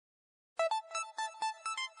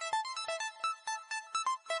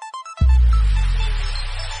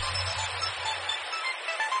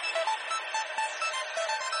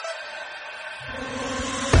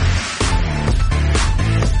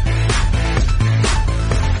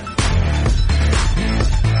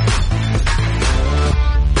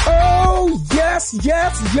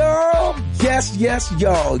y'all. Yes,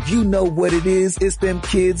 y'all. You know what it is. It's them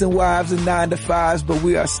kids and wives and 9-to-5s, but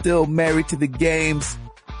we are still married to the games.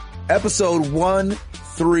 Episode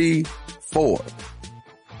 134.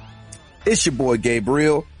 It's your boy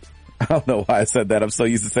Gabriel. I don't know why I said that. I'm so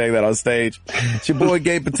used to saying that on stage. It's your boy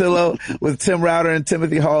Gabe Patillo with Tim Router and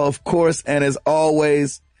Timothy Hall, of course. And as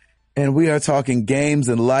always, and we are talking games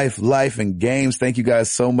and life and games. Thank you guys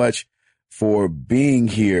so much for being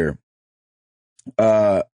here.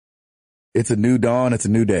 It's a new dawn. It's a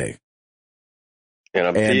new day. And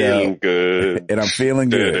I'm feeling good. And I'm feeling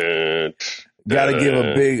good. Gotta give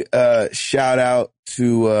a big, shout out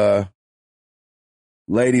to,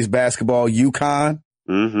 ladies basketball UConn.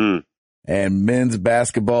 Mm-hmm. And men's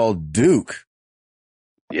basketball Duke.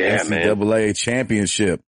 Yeah, NCAA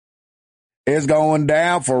championship. It's going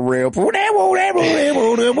down for real. Yeah,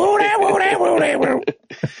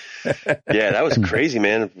 that was crazy,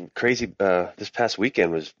 man. Crazy. This past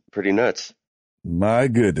weekend was pretty nuts. My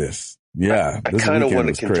goodness. Yeah. I kind of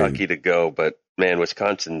wanted Kentucky to go, but man,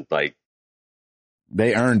 Wisconsin, like.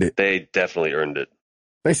 They earned it. They definitely earned it.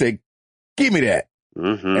 They said, give me that.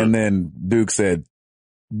 Mm-hmm. And then Duke said,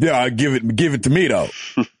 yeah, give it to me though.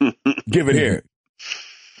 Give it here.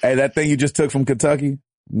 Hey, that thing you just took from Kentucky,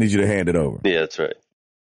 need you to hand it over. Yeah, that's right.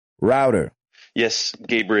 Router. Yes,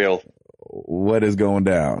 Gabriel. What is going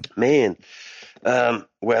down? Man.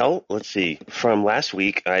 Well, let's see. From last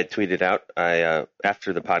week, I tweeted out,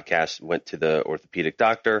 after the podcast, went to the orthopedic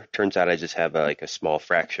doctor. Turns out I just have a small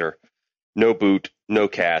fracture. No boot, no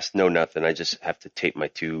cast, no nothing. I just have to tape my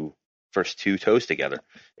first two toes together,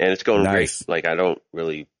 and it's going great. Like, I don't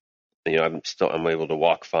really, I'm able to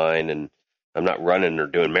walk fine, and I'm not running or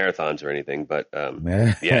doing marathons or anything, but,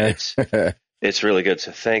 yeah, it's really good.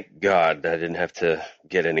 So thank God I didn't have to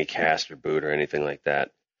get any cast or boot or anything like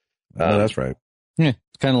that. That's right. Yeah.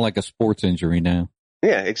 It's kind of like a sports injury now.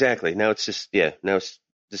 Yeah, exactly. Now it's just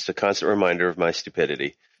a constant reminder of my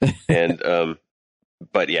stupidity. And,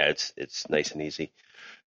 but yeah, it's nice and easy.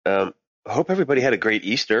 I hope everybody had a great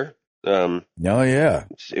Easter. Oh yeah.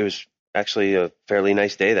 It was actually a fairly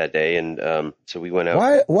nice day that day. And, so we went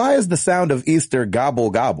out. Why is the sound of Easter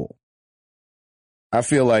gobble gobble? I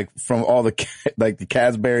feel like from all the, like the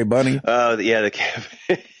Casberry bunny. Yeah, the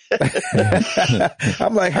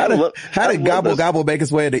I'm like, how did gobble gobble make its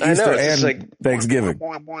way to Easter and Thanksgiving?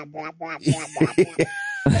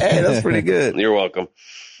 Hey, that's pretty good. You're welcome.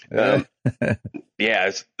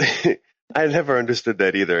 Yeah, I never understood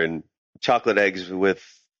that either. And chocolate eggs with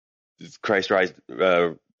Christ rise,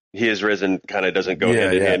 he is risen kind of doesn't go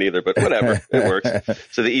hand in hand either, but whatever, it works.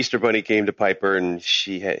 So the Easter bunny came to Piper, and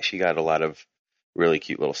she got a lot of really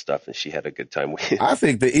cute little stuff, and she had a good time with it. I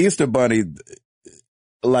think the Easter bunny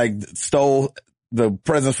stole the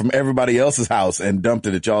presents from everybody else's house and dumped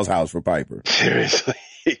it at y'all's house for Piper. Seriously.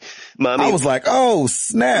 Mommy, I was like, oh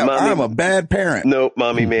snap, Mommy, I'm a bad parent. No,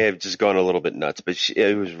 Mommy may have just gone a little bit nuts, but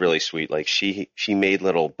it was really sweet. Like she made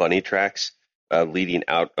little bunny tracks leading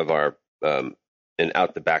out of our and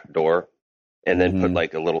out the back door, and then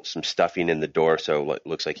put some stuffing in the door, so it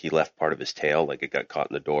looks like he left part of his tail, like it got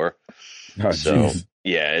caught in the door. Oh, so geez.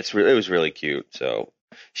 yeah, it was really cute. So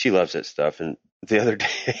she loves that stuff. And the other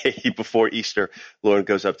day before Easter, Lauren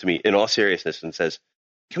goes up to me in all seriousness and says,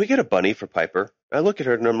 "Can we get a bunny for Piper?" I look at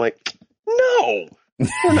her and I'm like, "No,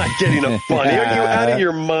 we're not getting a bunny. Are you out of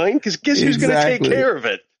your mind? Because guess who's going to take care of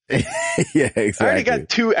it?" Yeah, exactly. I already got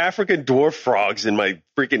 2 African dwarf frogs in my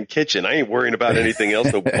freaking kitchen. I ain't worrying about anything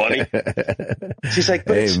else. No bunny. She's like,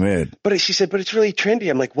 but she said, but it's really trendy.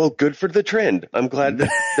 I'm like, well, good for the trend. I'm glad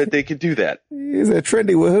that they could do that. Is that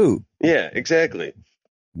trendy with who? Yeah, exactly.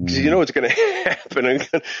 Because you know what's going to happen.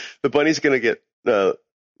 The bunny's going to get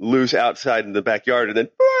loose outside in the backyard, and then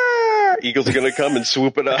eagles are going to come and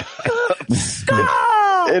swoop it up.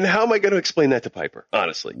 And how am I going to explain that to Piper?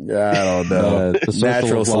 Honestly, I don't know.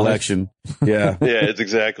 Natural selection. Yeah, yeah,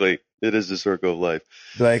 it is the circle of life.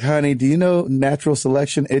 Like, honey, do you know natural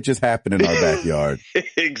selection? It just happened in our backyard.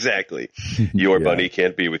 Exactly. Your bunny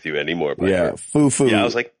can't be with you anymore. Piper. Yeah, foo. Yeah, I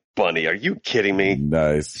was like, bunny, are you kidding me?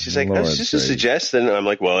 Nice. She's like, that's just a suggestion. I'm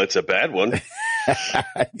like, well, it's a bad one.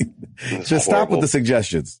 Just stop with the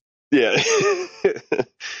suggestions. Yeah.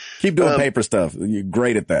 Keep doing paper stuff. You're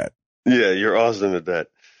great at that. Yeah, you're awesome at that.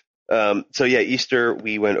 So yeah, Easter,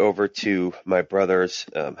 we went over to my brother's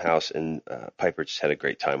house, and Piper just had a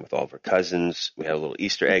great time with all of her cousins. We had a little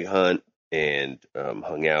Easter egg hunt and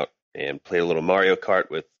hung out and played a little Mario Kart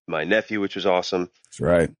with my nephew, which was awesome. That's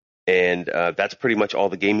right. And that's pretty much all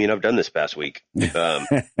the gaming I've done this past week.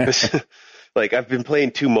 Like, I've been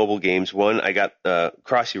playing 2 mobile games. One, I got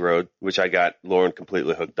Crossy Road, which I got Lauren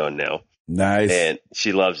completely hooked on now. Nice. And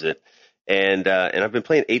she loves it. And I've been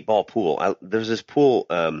playing 8-Ball Pool. There's this pool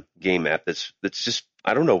game app that's just,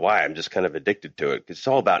 I don't know why, I'm just kind of addicted to it. 'Cause it's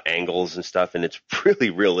all about angles and stuff, and it's really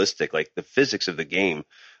realistic. Like the physics of the game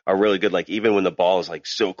are really good. Like even when the ball is like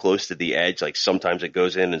so close to the edge, like sometimes it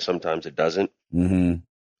goes in and sometimes it doesn't. Mm-hmm.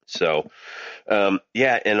 So,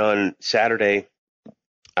 yeah. And on Saturday,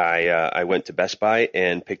 I went to Best Buy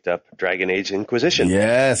and picked up Dragon Age Inquisition.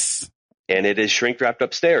 Yes. And it is shrink wrapped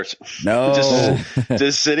upstairs. No.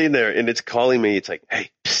 just sitting there, and it's calling me. It's like, hey,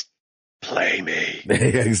 psst, play me.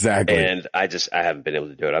 Exactly. And I haven't been able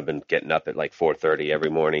to do it. I've been getting up at like 4:30 every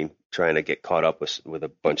morning, trying to get caught up with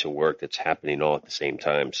a bunch of work that's happening all at the same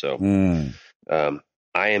time. So,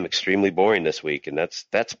 I am extremely boring this week, and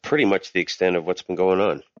that's pretty much the extent of what's been going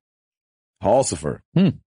on. Halsifer. Oh,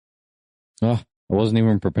 I wasn't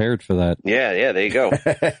even prepared for that. Yeah, there you go.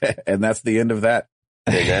 And that's the end of that.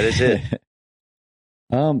 And that is it.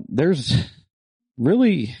 There's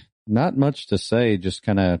really not much to say, just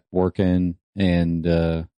kind of working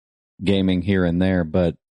and gaming here and there,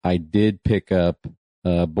 but I did pick up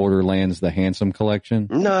Borderlands the Handsome Collection.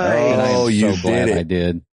 Nice. And I am you so glad did it. I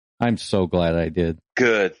did. I'm so glad I did.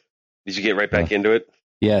 Good. Did you get right back into it?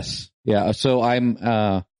 Yes. Yeah. So I'm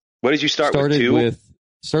What did you start with? 2?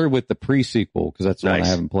 Started with the pre-sequel because that's the one I Nice.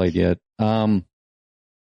 haven't played yet.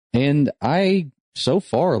 And so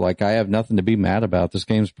far, like, I have nothing to be mad about. This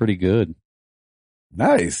game's pretty good.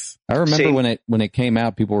 Nice. I remember Same. when it came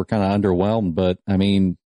out, people were kind of underwhelmed, but I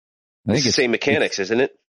mean, I think It's the same mechanics, isn't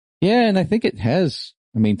it? yeah, and I think it has.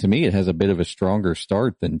 I mean, to me, it has a bit of a stronger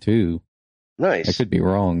start than 2. I Nice. could be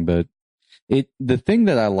wrong, but the thing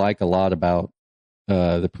that I like a lot about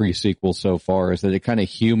the pre-sequel so far is that it kind of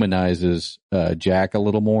humanizes Jack a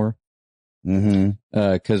little more. Mm-hmm.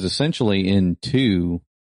 Because essentially in 2,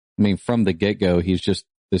 I mean, from the get-go, he's just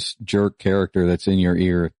this jerk character that's in your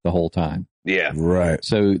ear the whole time. Yeah. Right.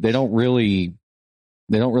 So they don't really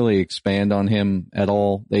expand on him at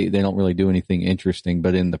all. They don't really do anything interesting.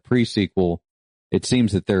 But in the pre-sequel, it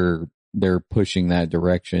seems that they're pushing that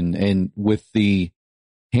direction. And with the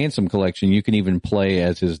Handsome Collection, you can even play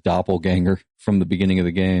as his doppelganger from the beginning of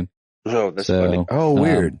the game. Oh, that's funny. Oh,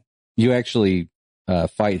 weird. You actually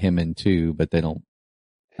fight him in 2, but they don't.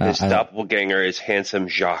 His doppelganger is Handsome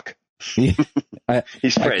Jacques. I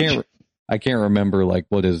He's French. I can't remember like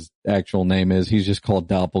what his actual name is. He's just called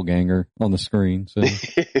Doppelganger on the screen. So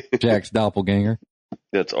Jack's Doppelganger.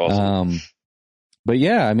 That's awesome. But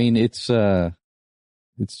yeah, I mean, it's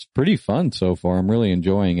pretty fun so far. I'm really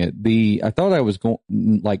enjoying it. I thought I was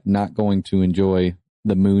not going to enjoy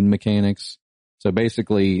the moon mechanics. So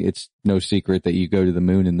basically it's no secret that you go to the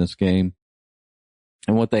moon in this game.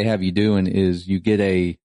 And what they have you doing is you get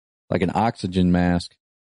an oxygen mask,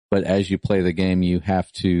 but as you play the game, you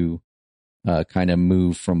have to kind of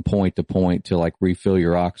move from point to point to like refill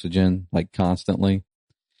your oxygen like constantly.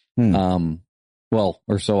 Well,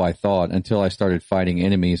 or so I thought until I started fighting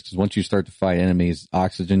enemies, because once you start to fight enemies,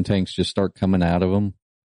 oxygen tanks just start coming out of them.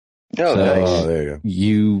 Oh, So, nice. Oh, there you go.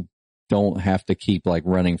 You don't have to keep like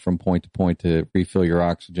running from point to point to refill your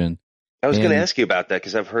oxygen. I was going to and- ask you about that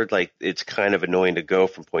because I've heard like it's kind of annoying to go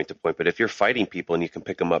from point to point, but if you're fighting people and you can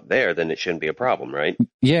pick them up there, then it shouldn't be a problem, right?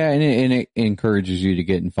 Yeah, and it encourages you to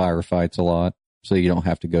get in firefights a lot, so you don't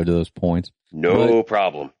have to go to those points. No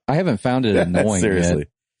problem. I haven't found it annoying Seriously. yet,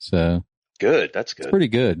 so Good. That's good. it's pretty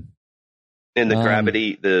good. And the Um,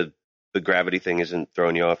 gravity, the gravity thing isn't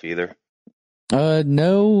throwing you off either.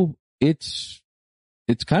 No, it's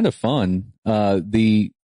kind of fun.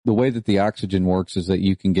 The way that the oxygen works is that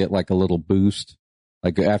you can get like a little boost.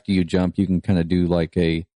 Like after you jump, you can kind of do like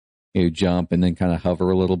a jump and then kind of hover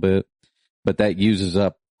a little bit, but that uses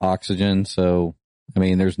up oxygen. So, I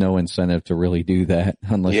mean, there's no incentive to really do that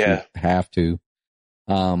unless Yeah. you have to.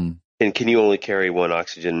 And can you only carry one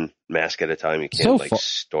oxygen mask at a time? You can't So far-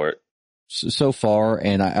 store it. So far,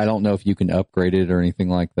 and I don't know if you can upgrade it or anything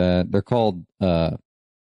like that. They're called,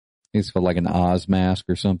 it's called like an Oz mask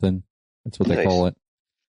or something. That's what they Nice. call it.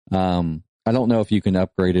 I don't know if you can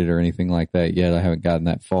upgrade it or anything like that yet. I haven't gotten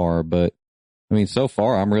that far, but I mean, so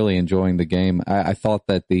far I'm really enjoying the game. I thought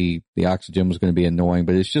that the oxygen was going to be annoying,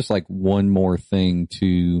 but it's just like one more thing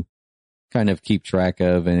to kind of keep track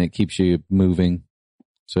of, and it keeps you moving.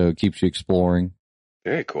 So it keeps you exploring.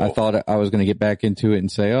 Very cool. I thought I was going to get back into it and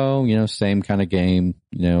say, oh, same kind of game.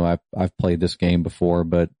 I've played this game before,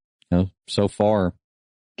 but so far,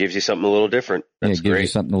 Gives you something a little different. That's it gives great. you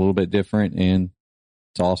something a little bit different, and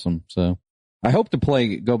it's awesome. So I hope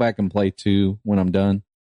to go back and play 2 when I'm done.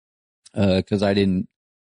 Cause I didn't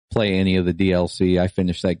play any of the DLC. I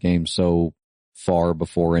finished that game so far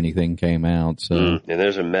before anything came out. So And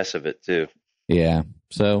there's a mess of it too. yeah,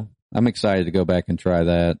 so I'm excited to go back and try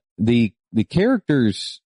that. The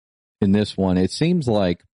characters in this one, it seems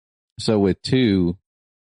like, so with 2,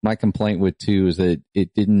 my complaint with 2 is that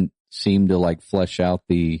it didn't seem to like flesh out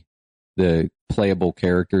the playable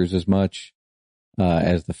characters as much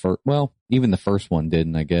as the first. Well, even the first one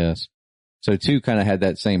didn't, I guess. So 2 kind of had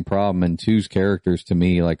that same problem, and 2's characters to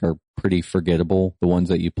me like are pretty forgettable, the ones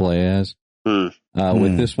that you play as.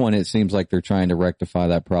 With this one, it seems like they're trying to rectify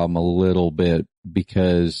that problem a little bit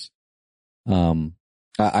because,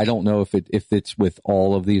 I don't know if it's with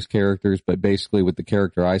all of these characters, but basically with the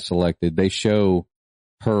character I selected, they show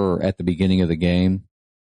her at the beginning of the game,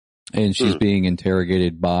 and she's being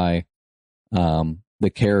interrogated by, the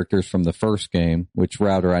characters from the first game, which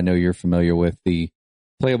Router, I know you're familiar with, the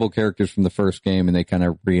playable characters from the first game, and they kind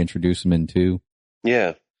of reintroduce them in 2.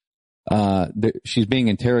 Yeah. She's being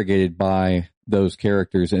interrogated by those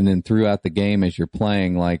characters, and then throughout the game as you're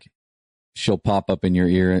playing, like, she'll pop up in your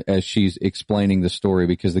ear as she's explaining the story,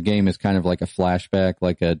 because the game is kind of like a flashback,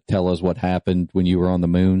 like a tell us what happened when you were on the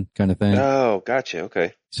moon kind of thing. Oh, gotcha.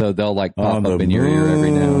 Okay. So they'll like pop up in your ear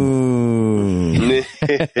every now and then.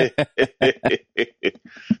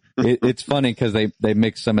 It's funny because they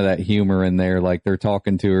mix some of that humor in there. Like they're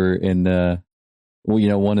talking to her in,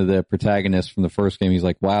 one of the protagonists from the first game. He's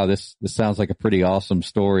like, wow, this sounds like a pretty awesome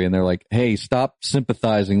story. And they're like, hey, stop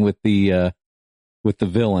sympathizing with the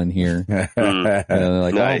villain here. And they're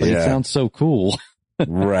like, nice. Oh, but it sounds so cool.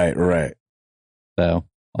 Right. So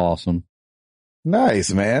awesome.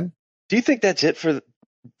 Nice, man. Do you think that's it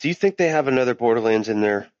do you think they have another Borderlands in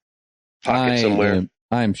their pocket somewhere?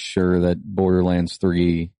 I'm sure that Borderlands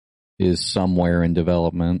 3 is somewhere in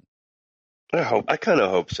development. I kind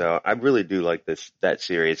of hope so. I really do like that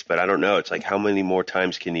series, but I don't know. It's like, how many more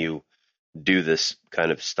times can you do this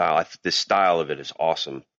kind of style? This style of it is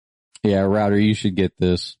awesome. Yeah, Router, you should get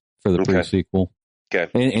this for the pre-sequel.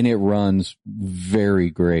 Okay. And it runs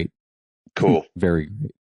very great. Cool. Very great.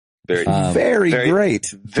 Very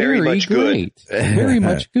great. Very much good. Very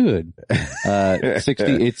much good. 60,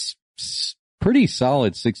 it's pretty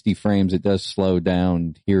solid 60 frames. It does slow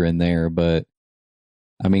down here and there, but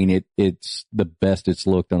I mean, it's the best it's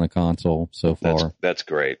looked on a console so far. That's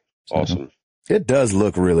great. Awesome. It does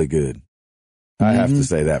look really good. I have to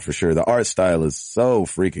say that for sure. The art style is so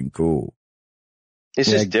freaking cool. It's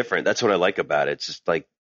just different. That's what I like about it. It's just like,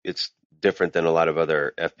 it's different than a lot of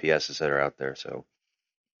other FPSs that are out there. So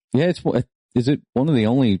yeah, is it one of the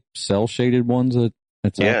only cell shaded ones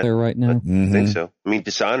that's out there right now? I think so. I mean,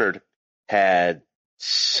 Dishonored had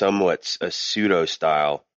somewhat a pseudo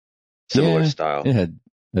style, similar style. It had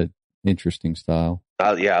an interesting style.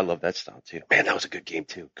 Yeah, I love that style too. Man, that was a good game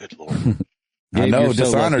too. Good Lord. I know,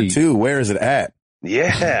 Dishonored 2, where is it at?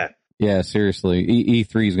 Yeah. Yeah, seriously.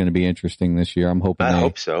 E3 is going to be interesting this year. I'm hoping. I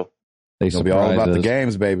hope so. It'll be all about the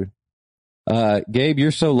games, baby. Gabe,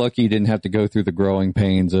 you're so lucky you didn't have to go through the growing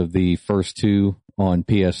pains of the first 2 on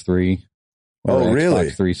PS3. Oh, really?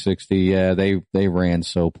 Xbox 360. Yeah, they ran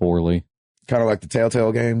so poorly. Kind of like the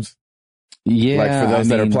Telltale games? Yeah. Like for those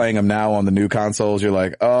that are playing them now on the new consoles, you're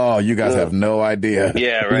like, oh, you guys have no idea.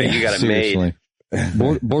 Yeah, right. You got it made.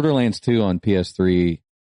 Borderlands 2 on PS3,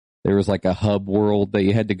 there was like a hub world that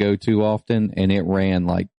you had to go to often, and it ran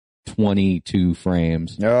like 22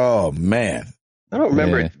 frames. Oh, man. I don't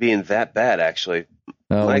remember it being that bad, actually.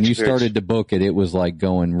 When you started to book it, it was like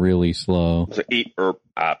going really slow. It was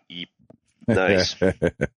like eep. Nice.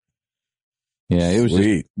 Yeah, it was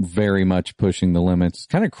just very much pushing the limits.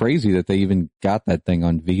 Kind of crazy that they even got that thing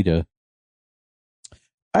on Vita.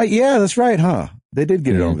 Yeah, that's right, huh? They did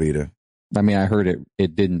get it on Vita. I mean, I heard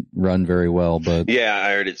it didn't run very well, but yeah,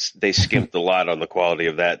 I heard they skimped a lot on the quality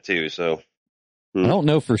of that too. So I don't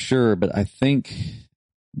know for sure, but I think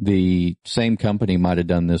the same company might have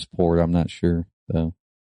done this port. I'm not sure though.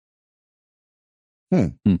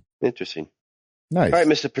 Interesting. Nice. All right,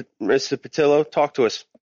 Mr. Patillo, talk to us.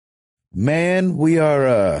 Man, we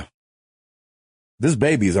are, this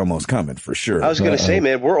baby is almost coming for sure. I was going to say,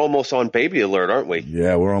 man, we're almost on baby alert, aren't we?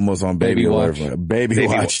 Yeah, we're almost on baby alert. Baby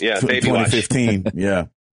watch. Yeah, baby 2015. watch. Yeah.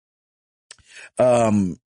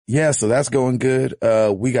 Yeah, so that's going good.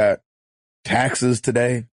 We got taxes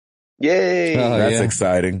today. Yay. That's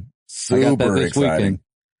exciting. Super exciting. Weekend.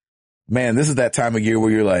 Man, this is that time of year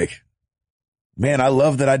where you're like, man, I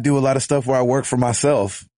love that I do a lot of stuff where I work for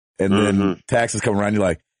myself. And then taxes come around. You're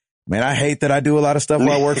like, man, I hate that I do a lot of stuff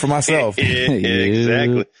where I work for myself.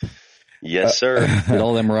 Exactly. Yes, sir. Get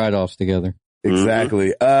all them write-offs together.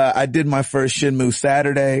 Exactly. I did my first Shenmue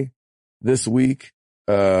Saturday this week,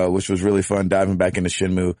 which was really fun diving back into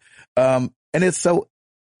Shenmue. And it's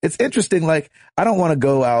interesting. Like, I don't want to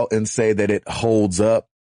go out and say that it holds up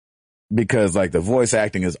because like the voice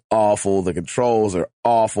acting is awful. The controls are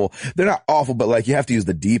awful. They're not awful, but like you have to use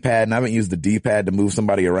the D-pad, and I haven't used the D-pad to move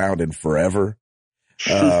somebody around in forever.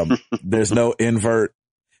 There's no invert.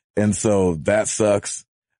 And so that sucks.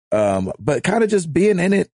 But kind of just being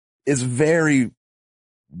in it is very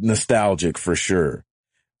nostalgic for sure.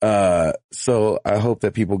 So I hope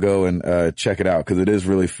that people go and, check it out, cause it is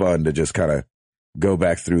really fun to just kind of go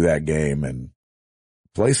back through that game and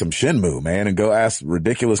play some Shenmue, man, and go ask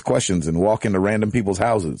ridiculous questions and walk into random people's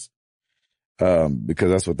houses.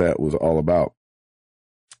 Because that's what that was all about.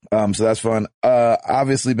 So that's fun.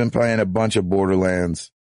 Obviously been playing a bunch of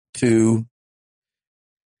Borderlands 2.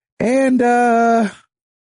 And, Yeah,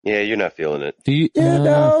 you're not feeling it. It's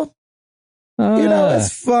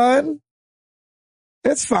fun.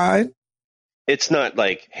 It's fine. It's not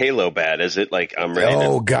like Halo bad, is it? Like I'm ready.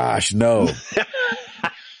 Oh gosh, no.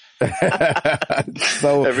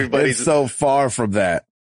 So Everybody's it's so far from that.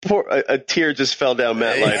 a tear just fell down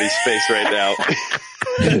Matt Leidy's face right now.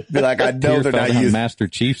 Be like, I know Tear they're fell not down using. Master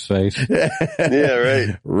Chief's face. Yeah,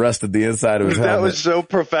 right. Rusted the inside of his That helmet. was so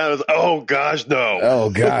profound. It was, oh gosh, no. Oh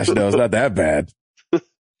gosh, no, it's not that bad.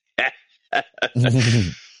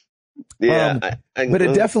 Yeah, But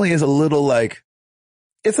it definitely is a little like,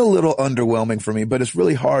 it's a little underwhelming for me, but it's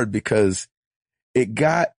really hard because it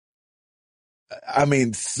got, I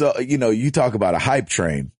mean, so, you talk about a hype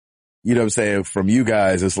train, you know what I'm saying? From you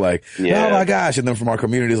guys, it's like, Yeah. oh my gosh. And then from our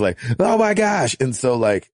community, it's like, oh my gosh. And so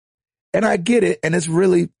like, and I get it. And it's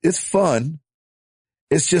fun.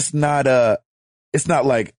 It's just not, it's not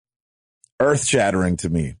like earth shattering to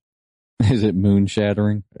me. Is it moon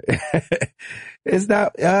shattering? It's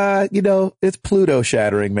not, it's Pluto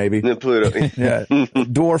shattering maybe. Pluto. Yeah.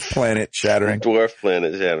 Dwarf planet shattering. Dwarf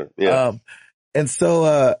planet shattering. Yeah. And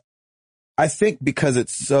so, I think because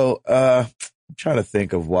it's so, I'm trying to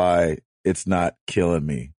think of why it's not killing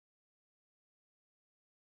me.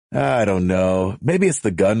 I don't know. Maybe it's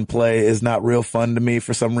the gunplay is not real fun to me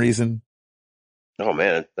for some reason. Oh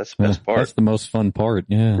man, that's the best part. That's the most fun part.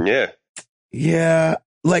 Yeah. Yeah. Yeah.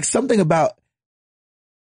 Like something about,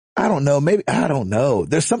 I don't know. Maybe, I don't know.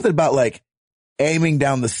 There's something about like aiming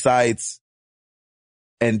down the sights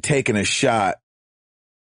and taking a shot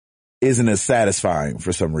isn't as satisfying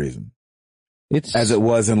for some reason as it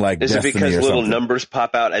was in like Is Destiny it because or little something. numbers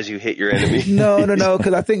pop out as you hit your enemy? No.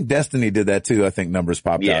 Cause I think Destiny did that too. I think numbers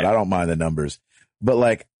popped out. I don't mind the numbers, but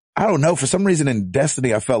like, I don't know. For some reason in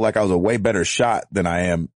Destiny, I felt like I was a way better shot than I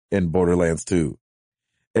am in Borderlands 2.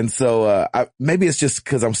 And so, maybe it's just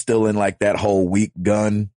cause I'm still in like that whole weak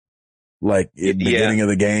gun, like beginning of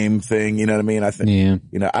the game thing. You know what I mean? I think,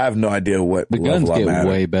 I have no idea what the guns level I'm get at.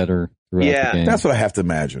 way better throughout the game. That's what I have to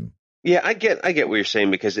imagine. Yeah, I get what you're saying,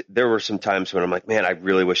 because there were some times when I'm like, man, I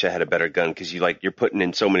really wish I had a better gun, because you're putting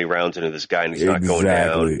in so many rounds into this guy and he's not going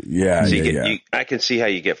down. Yeah, so I can see how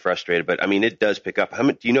you get frustrated, but I mean, it does pick up.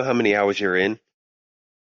 Do you know how many hours you're in?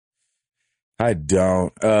 I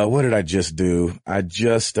don't. What did I just do?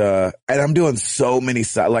 And I'm doing so many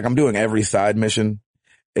I'm doing every side mission.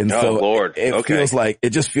 And so Lord. it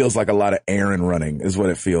just feels like a lot of errand running is what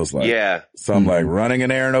it feels like. Yeah. So I'm like running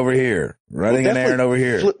an errand over here, running an errand over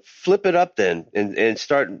here. Flip it up then and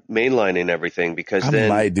start mainlining everything, because I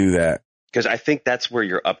might do that. Because I think that's where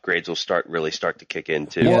your upgrades will really start to kick in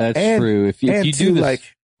too. Yeah, that's true. If you do this,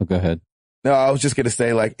 go ahead. No, I was just going to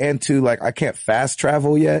say I can't fast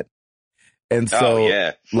travel yet. And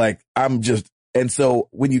so and so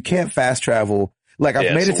when you can't fast travel, like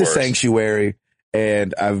I've made it to Sanctuary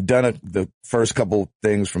and I've done the first couple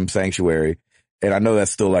things from Sanctuary, and I know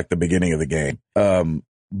that's still like the beginning of the game. And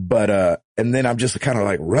then I'm just kind of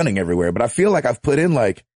like running everywhere, but I feel like I've put in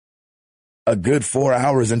like a good 4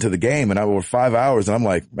 hours into the game and over 5 hours. And I'm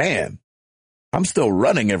like, man, I'm still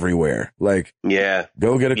running everywhere. Like,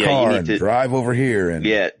 go get a car and drive over here. And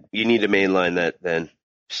you need to mainline that then.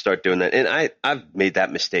 Start doing that. And I've made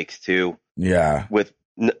that mistake too. Yeah.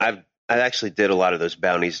 I actually did a lot of those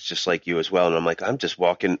bounties just like you as well. And I'm like, I'm just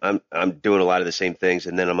walking, I'm doing a lot of the same things.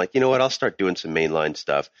 And then I'm like, you know what? I'll start doing some mainline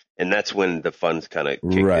stuff. And that's when the fun's kind of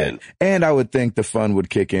kicked in. And I would think the fun would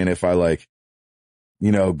kick in if I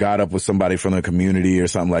got up with somebody from the community or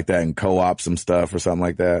something like that and co-op some stuff or something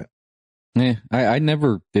like that. Yeah. I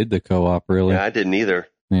never did the co-op really. Yeah, I didn't either.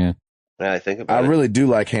 Yeah. I think about it. I really do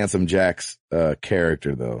like Handsome Jack's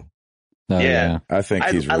character though. Oh, yeah. I think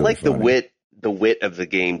he's really I like funny. the wit of the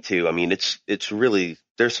game too. I mean, it's really,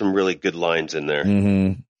 there's some really good lines in there.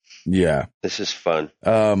 Mm-hmm. Yeah. This is fun.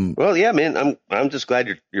 Well, yeah, man, I'm just glad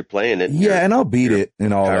you're playing it. Yeah. And I'll beat it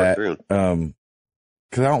and all that. Through. Cause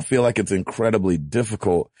I don't feel like it's incredibly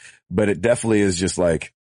difficult, but it definitely is just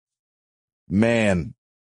like, man,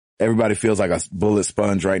 everybody feels like a bullet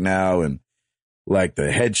sponge right now. And like the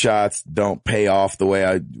headshots don't pay off the way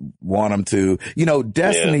I want them to. You know,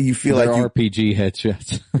 Destiny, you feel They're like RPG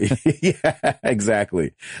headshots. yeah,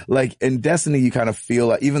 exactly. Like in Destiny, you kind of feel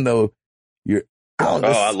like, even though you're,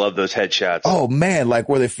 I love those headshots. Oh man, like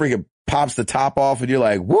where they freaking pops the top off and you're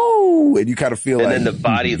like, woo, and you kind of feel and like, then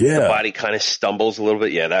the body kind of stumbles a little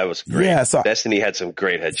bit. Yeah, that was great. Yeah, so Destiny had some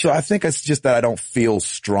great headshots. So I think it's just that I don't feel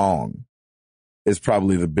strong is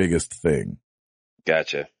probably the biggest thing.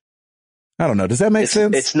 Gotcha. I don't know. Does that make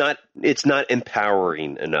sense? It's not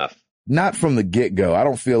empowering enough. Not from the get go. I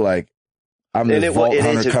don't feel like I'm this Vault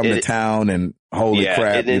Hunter come to town and holy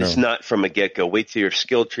crap. And it's not from a get go. Wait till your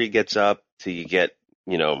skill tree gets up till you get,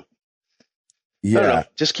 you know. Yeah. I don't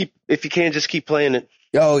know. If you can, just keep playing it.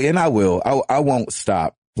 Oh, and I will. I won't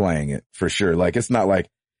stop playing it for sure. Like it's not like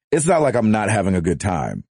I'm not having a good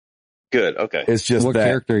time. Good. Okay. It's just what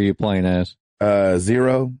character are you playing as?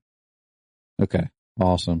 Zero. Okay.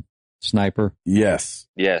 Awesome. Sniper. Yes.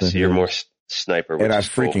 Yes. You're more sniper.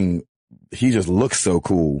 And he just looks so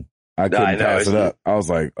cool. I couldn't pass it up. I was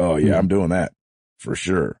like, oh yeah, I'm doing that for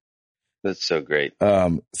sure. That's so great.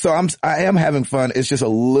 So I am having fun. It's just a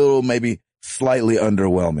little, maybe slightly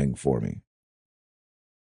underwhelming for me.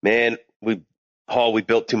 Man, we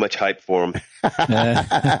built too much hype for him.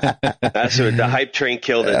 That's what the hype train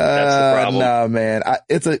killed it. That's the problem. No, man.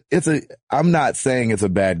 I'm not saying it's a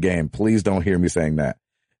bad game. Please don't hear me saying that.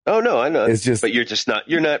 Oh no, I know. It's just, but you're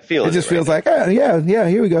not feeling it. It just feels like, yeah,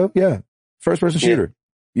 here we go. Yeah. First person shooter.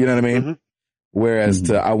 You know what I mean? Mm-hmm. Whereas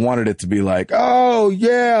I wanted it to be like, oh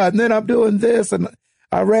yeah, and then I'm doing this and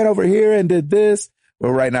I ran over here and did this.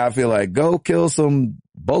 But right now I feel like go kill some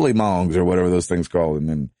bully mongs or whatever those things called, and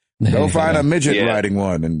then go find a midget riding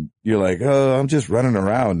one. And you're like, oh, I'm just running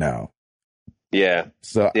around now. Yeah.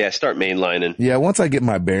 So start mainlining. Yeah. Once I get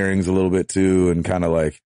my bearings a little bit too, and kind of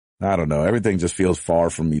like, I don't know, everything just feels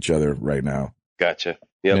far from each other right now. Gotcha.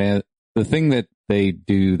 Yep. Man, the thing that they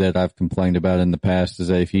do that I've complained about in the past is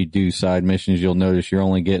that if you do side missions, you'll notice you're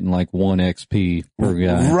only getting like 1 XP per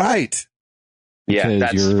guy. Right. Yeah,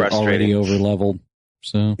 that's you're frustrating. Already over leveled.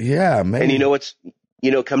 So yeah, man.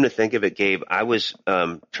 And come to think of it, Gabe, I was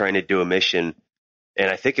trying to do a mission,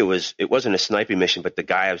 and I think it wasn't a sniping mission, but the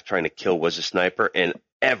guy I was trying to kill was a sniper, and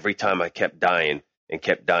every time I kept dying,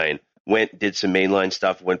 did some mainline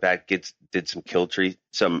stuff, went back, did some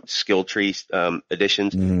some skill tree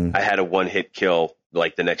additions. Mm-hmm. I had a 1-hit kill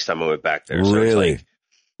like the next time I went back there. So really? it's like,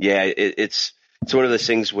 yeah, it's one of those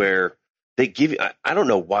things where they give you, I don't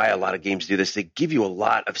know why a lot of games do this. They give you a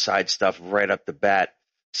lot of side stuff right up the bat.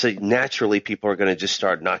 So naturally people are going to just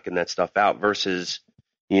start knocking that stuff out versus,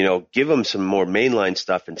 give them some more mainline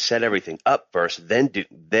stuff and set everything up first, then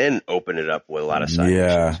open it up with a lot of side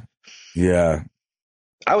missions. Yeah.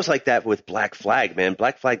 I was like that with Black Flag, man.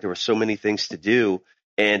 Black Flag, there were so many things to do,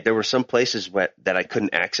 and there were some places that I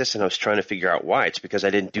couldn't access, and I was trying to figure out why. It's because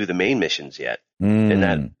I didn't do the main missions yet, and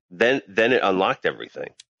then it unlocked everything.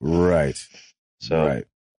 Right. So right.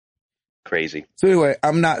 Crazy. So anyway,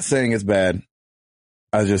 I'm not saying it's bad.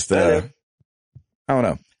 I just I don't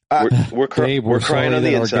know. We're crying on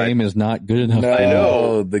the inside. Our game is not good enough. No, I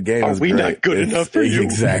know the game is we great. not good enough for you?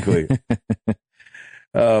 Exactly.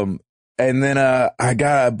 And then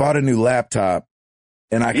I bought a new laptop,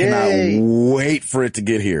 and I cannot wait for it to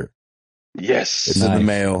get here. Yes, it's in the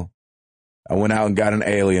mail. I went out and got an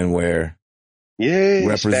Alienware. Yay!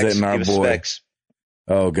 Representing our boy. Specs.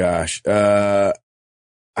 Oh gosh, I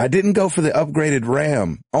didn't go for the upgraded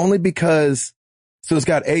RAM only because it's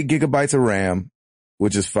got 8 gigabytes of RAM,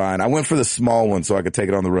 which is fine. I went for the small one so I could take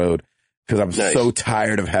it on the road because I'm so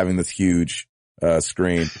tired of having this huge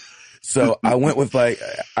screen. So I went with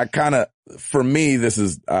for me, I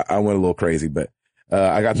went a little crazy, but,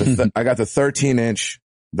 I got the 13-inch,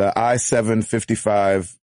 the i7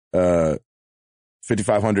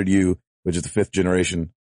 5500U, which is the 5th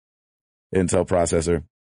generation Intel processor.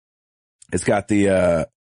 It's got the,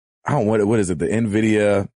 what is it? The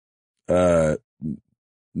NVIDIA,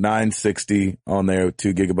 960 on there,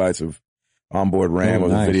 2 gigabytes of onboard RAM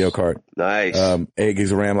with a video card. Nice. 8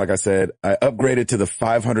 gigs of RAM, like I said. I upgraded to the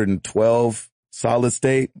 512 solid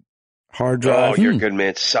state hard drive. Oh, you're good,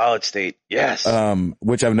 man. Solid state. Yes.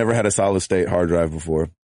 Which I've never had a solid state hard drive before.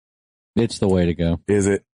 It's the way to go. Is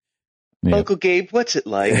it? Yeah. Uncle Gabe, what's it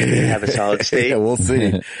like to have a solid state? Yeah, we'll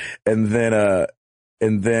see. And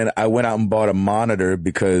then I went out and bought a monitor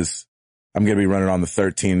because I'm going to be running on the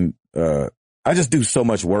 13. I just do so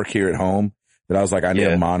much work here at home that I was like, I need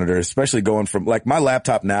a monitor, especially going from like my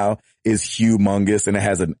laptop now is humongous and it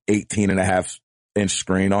has an 18.5-inch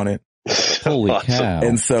screen on it. Holy Awesome. cow.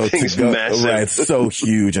 And so Thing's to go, massive. right, it's so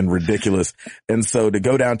huge and ridiculous. And so to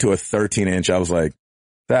go down to a 13-inch, I was like,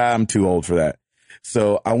 I'm too old for that.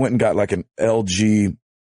 So I went and got like an LG,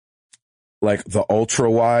 like the ultra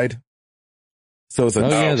wide. So it's a,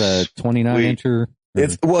 the 29-incher.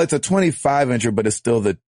 it's a 25-incher, but it's still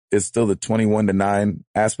the 21:9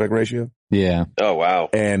 aspect ratio. Yeah, Oh, wow.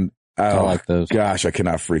 And I like those. gosh, I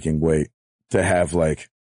cannot freaking wait to have like,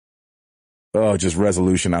 just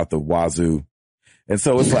resolution out the wazoo. And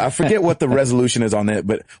so it's like, I forget what the resolution is on it,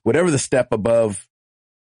 but whatever the step above.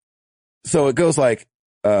 So it goes like,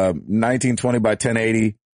 1920 by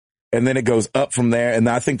 1080. And then it goes up from there. And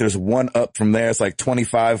I think there's one up from there. It's like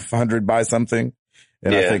 2500 by something.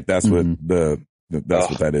 And I Yeah. think that's what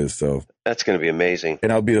what that is. So That's going to be amazing.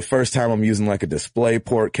 and it'll be the first time I'm using like a display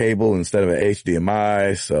port cable instead of an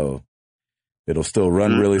HDMI. So it'll still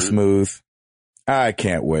run really Mhm. smooth. I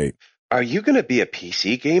can't wait. Are you going to be a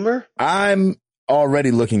PC gamer? I'm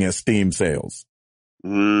already looking at Steam sales.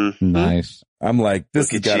 Nice. I'm like,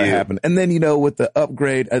 this Look has at got to you. happen. And then, with the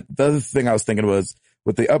upgrade, the other thing I was thinking was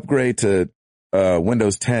with the upgrade to,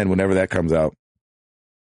 Windows 10, whenever that comes out.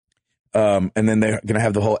 And then they're going to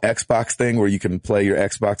have the whole Xbox thing where you can play your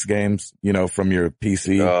Xbox games, from your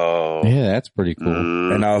PC. Oh. Yeah, that's pretty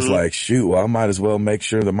cool. And I was Mhm. like, shoot, well, I might as well make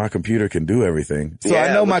sure that my computer can do everything. So I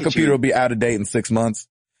Yeah, know look my at computer you. will be out of date in 6 months,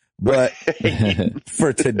 but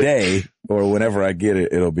for today or whenever I get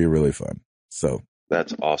it, it'll be really fun. So,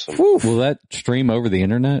 That's awesome. whew, Will that stream over the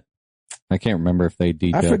internet? I can't remember if they I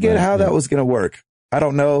detailed forget how that yet. was going to work. I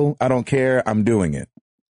don't know. I don't care. I'm doing it.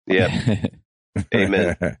 Yeah.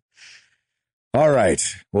 Amen. All right.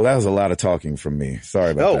 Well, that was a lot of talking from me.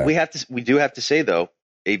 Sorry about that. We do have to say though,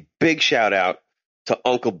 a big shout out to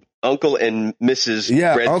Uncle and Mrs.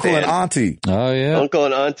 Yeah, Bread Uncle Fan. and Auntie. Oh yeah. Uncle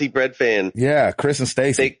and Auntie Bread Fan. Yeah, Chris and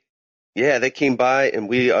Stacy. They came by and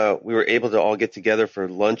we were able to all get together for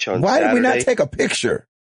lunch on Why Saturday. did we not take a picture?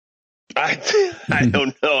 I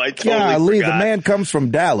don't know. I totally Golly, the forgot. man comes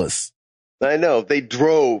from Dallas. I know. They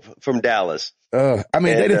drove from Dallas. I mean,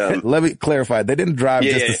 they And, didn't, let me clarify. They didn't drive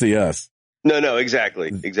Yeah, just yeah. to see us. No, exactly.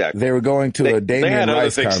 They were going to They- a they Damien had other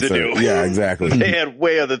Rice things to concert. do. Yeah, exactly. They had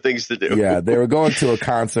way other things to do. Yeah, they were going to a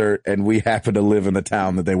concert and we happened to live in the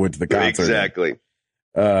town that they went to the concert. Exactly. In.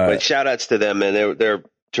 But shout outs to them, man. They're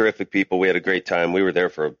terrific people. We had a great time. We were there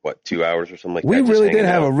for 2 hours or something like We that. just really did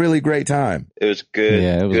hanging have out. a really great time. It was good.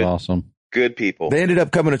 Yeah, it was good, awesome. good people. They ended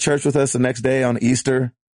up coming to church with us the next day on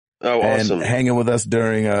Easter Oh, and awesome. hanging with us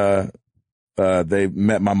during, they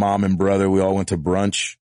met my mom and brother. We all went to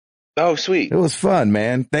brunch. Oh, sweet. It was fun,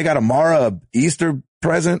 man. They got Amara a Easter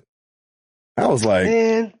present. I was like,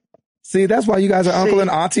 Man, see, that's why you guys are Uncle See? and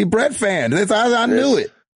Auntie Bread fan. I knew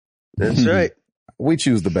it. that's right. We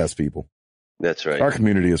choose the best people. That's right. Our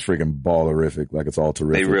community is freaking ballerific. Like it's all They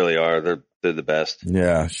terrific. really are. They're the best.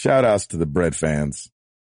 Yeah. Shout outs to the Bread fans.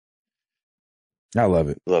 I love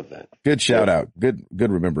it. Love that. Good shout out. Good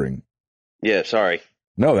remembering. Yeah, sorry.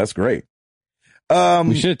 No, that's great.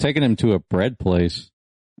 We should have taken him to a bread place.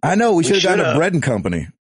 I know we should have done a should've. bread and company.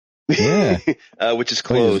 Yeah. Which is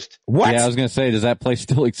closed. What? Yeah, I was gonna say, does that place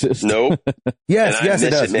still exist? Nope. Yes, And I yes, it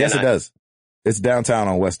miss does. it, man. Yes, it does. It's downtown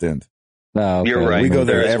on West End. Oh, okay. You're right. We go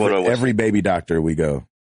There there is one on West every baby doctor we go.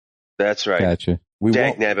 That's right. Gotcha. We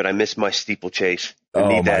Dag won't. nabbit, I miss my steeplechase. I Oh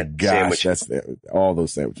need my that gosh, sandwich. all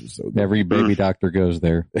those sandwiches are so good. Every baby doctor goes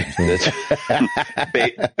there. So.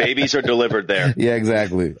 Babies are delivered there. Yeah,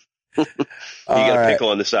 exactly. You got a pickle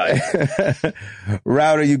on the side.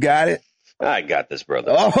 Router, you got it? I got this,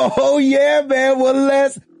 brother. Oh yeah, man. Well,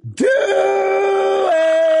 let's do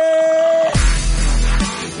it.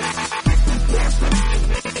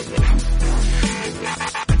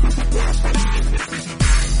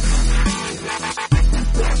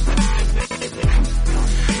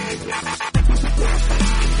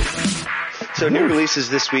 So new releases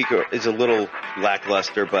this week is a little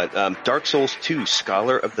lackluster, but Dark Souls 2,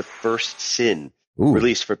 Scholar of the First Sin, Ooh,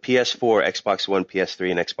 released for PS4, Xbox One,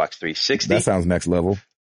 PS3, and Xbox 360. that sounds next level.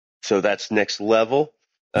 So that's next level.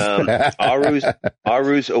 Aru's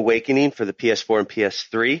Awakening for the PS4 and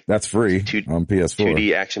PS3, That's free on PS4.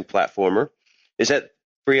 2D action platformer. Is that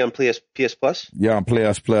free on PS Plus? Yeah, on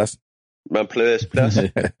PS Plus. On PS Plus?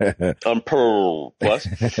 On Pearl Plus.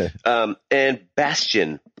 And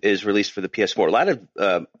Bastion is released for the PS4. A lot of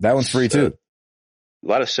That one's free too. a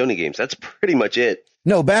lot of Sony games. That's pretty much it.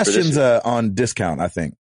 No, Bastion's on discount, I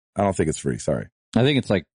think. I don't think it's free. Sorry. I think it's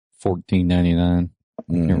like $14.99.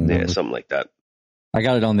 Mm. Yeah, something like that. I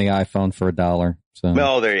got it on the iPhone for $1. So,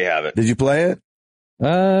 Well, there you have it. Did you play it?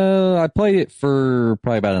 I played it for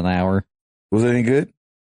probably about an hour. Was it any good?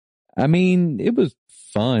 I mean, it was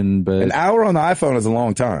fun, but An hour on the iPhone is a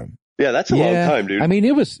long time. Yeah, that's a long time, dude. I mean,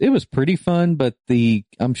 it was pretty fun, but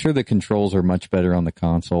I'm sure the controls are much better on the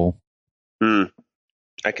console.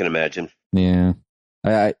 I can imagine. Yeah.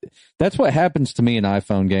 That's what happens to me in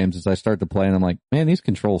iPhone games is I start to play and I'm like, man, these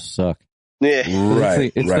controls suck. Yeah.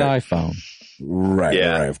 Right. It's the iPhone. Right.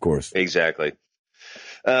 Yeah. Right. Of course. Exactly.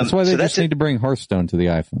 That's why they just need to bring Hearthstone to the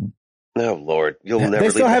iPhone. Oh Lord, you'll never. They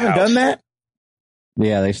still haven't done that?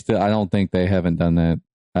 Yeah, I don't think they haven't done that.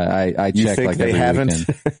 I You checked think like they every haven't?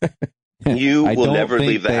 Weekend. You I will don't never think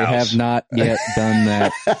leave the they house. have not yet done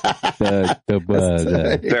that.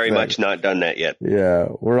 Very much not done that yet. Yeah,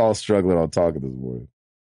 we're all struggling on talking this morning.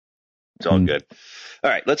 It's all good. All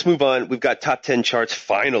right, let's move on. We've got top 10 charts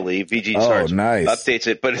finally. VG charts nice. updates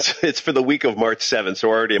it, but it's for the week of March 7th, so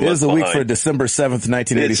we're already a month It is the behind. week for December 7th,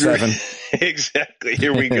 1987. Exactly.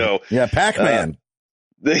 Here we go. Yeah, Pac-Man.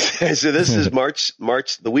 So this is March,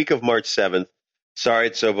 the week of March 7th. Sorry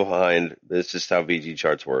it's so behind. This is how VG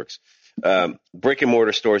charts works. Brick and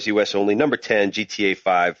mortar stores, US only. Number 10, GTA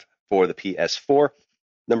 5 for the PS4.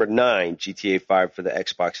 Number 9, GTA 5 for the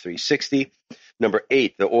Xbox 360. Number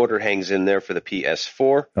 8, The Order hangs in there for the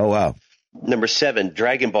PS4. Oh, wow. Number 7,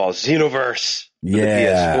 Dragon Ball Xenoverse for the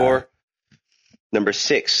Yeah. PS4. Number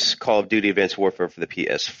 6, Call of Duty Advanced Warfare for the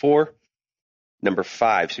PS4. Number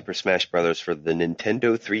 5, Super Smash Bros. For the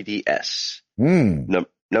Nintendo 3DS.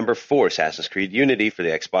 Number 4, Assassin's Creed Unity for the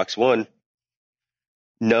Xbox One.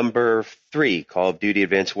 Number 3, Call of Duty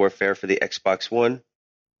Advanced Warfare for the Xbox One.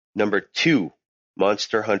 Number 2,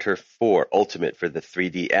 Monster Hunter 4 Ultimate for the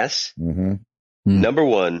 3DS. Number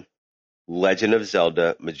 1, Legend of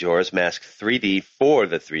Zelda Majora's Mask 3D for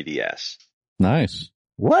the 3DS. Nice.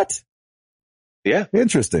 What? Yeah.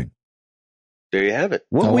 Interesting. There you have it.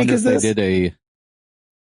 What week is this? They did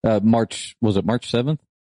March, was it March 7th?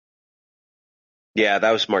 Yeah,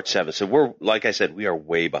 that was March 7th. So we're, like I said, we are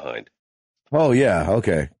way behind. Oh, yeah.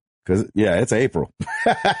 Okay. Because, yeah, it's April.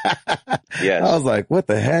 Yes. I was like, what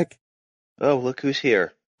the heck? Oh, look who's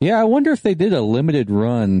here. Yeah, I wonder if they did a limited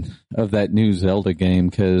run of that new Zelda game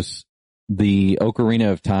because the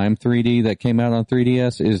Ocarina of Time 3D that came out on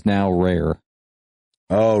 3DS is now rare.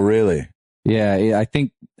 Oh, really? Yeah, I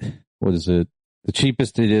think, what is it? The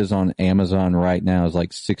cheapest it is on Amazon right now is like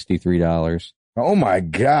 $63. Oh, my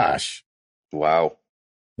gosh. Wow.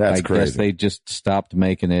 That's I crazy. guess they just stopped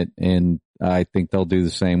making it, and I think they'll do the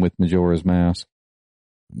same with Majora's Mask,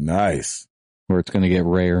 Nice. where it's going to get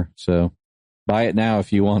rare. So buy it now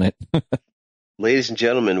if you want it. Ladies and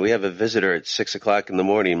gentlemen, we have a visitor at 6 o'clock in the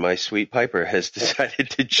morning. My sweet Piper has decided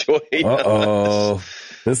to join Uh-oh.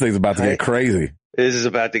 us. This thing's about to get crazy. This is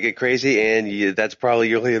about to get crazy, and that's probably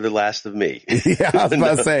you'll hear the last of me. Yeah, I was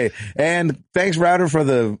about to say. And thanks, Router, for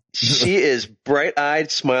the... She is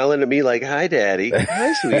bright-eyed, smiling at me like, hi, Daddy.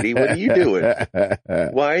 Hi, sweetie. What are you doing?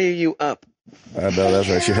 Why are you up? I know, that's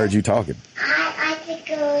right. She heard you talking. I could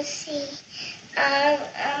go see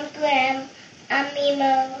Grim,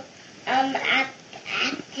 Nemo, at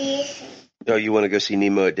Disney. Oh, you want to go see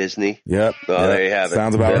Nemo at Disney? Yep. Oh, Yep. there you have it.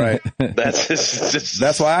 Sounds about right.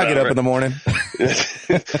 That's why I get up in the morning.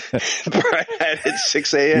 Bright at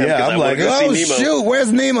 6 a.m. Yeah, I'm like, oh, shoot,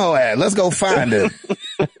 where's Nemo at? Let's go find him.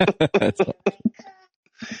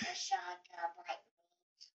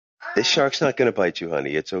 This shark's not going to bite you,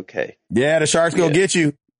 honey. It's okay. Yeah, the shark's going to get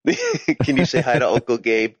you. Can you say hi to Uncle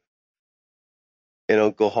Gabe and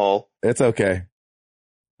Uncle Hall? It's okay.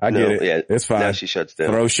 I get it. Yeah, it's fine. Now she shuts down.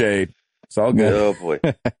 Throw shade. It's all good. Oh, boy.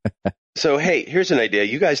 So, hey, here's an idea.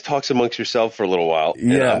 You guys talk amongst yourself for a little while. And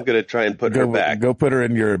Yeah. I'm going to try and put her back. Go put her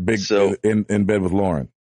in your big, in bed with Lauren.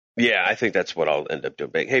 Yeah, I think that's what I'll end up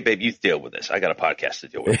doing. Hey, babe, you deal with this. I got a podcast to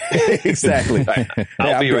deal with. Exactly. All right,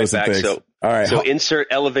 I'll be right back. Things. So, all right. So insert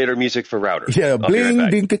elevator music for Router. Yeah, bling,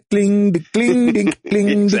 ding, cling, cling, ding,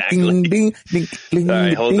 cling, ding, ding, ding, cling. All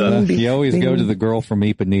right, hold on. You always go to the girl from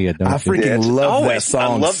Ipanema, don't you? I freaking love that song.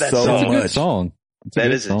 I love that so song. It's a good much. song.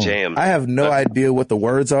 That is a jam. I have no idea what the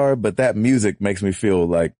words are, but that music makes me feel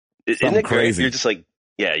like Isn't something it great? crazy. You're just like,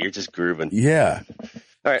 yeah, you're just grooving. Yeah.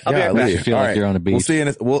 All right, I'll be right back. You feel like you're on a beach. We'll see.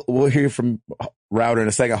 We'll hear from Router in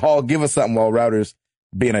a second. Hall, give us something while Router's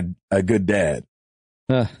being a good dad.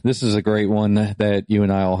 This is a great one that you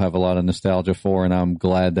and I all have a lot of nostalgia for, and I'm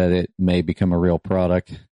glad that it may become a real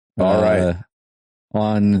product. All right.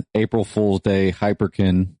 On April Fool's Day,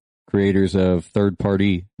 Hyperkin, creators of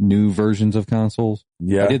third-party new versions of consoles.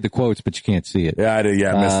 Yeah. I did the quotes, but you can't see it. Yeah, I did.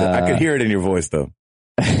 Yeah, I missed it. I could hear it in your voice, though.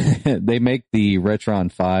 They make the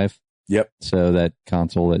Retron 5. Yep. So that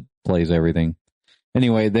console that plays everything.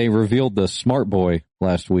 Anyway, they revealed the Smart Boy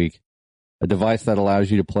last week, a device that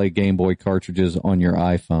allows you to play Game Boy cartridges on your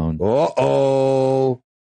iPhone. Uh-oh.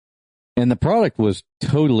 And the product was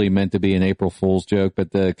totally meant to be an April Fool's joke,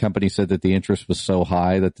 but the company said that the interest was so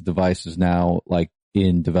high that the device is now like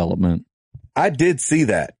in development. I did see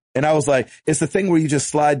that. And I was like, it's the thing where you just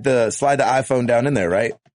slide the iPhone down in there,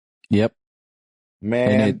 right? Yep.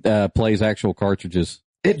 Man. And it plays actual cartridges.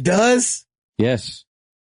 It does? Yes.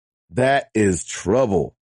 That is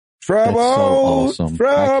trouble. Trouble. That's so awesome.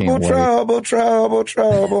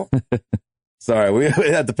 Trouble. Sorry, we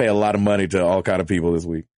had to pay a lot of money to all kind of people this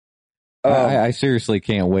week. I seriously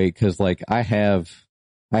can't wait because like I have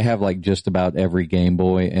like just about every Game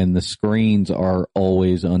Boy and the screens are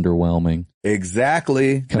always underwhelming.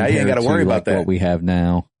 Exactly. Now you ain't got to worry about that. What we have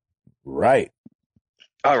now. Right.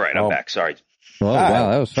 All right, I'm back. Sorry. Oh,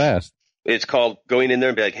 wow, that was fast. It's called going in there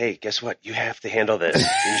and be like, hey, guess what? You have to handle this.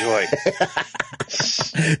 Enjoy.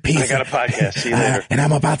 Peace. I got a podcast. See you later. And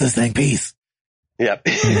I'm about this thing. Peace. Yep.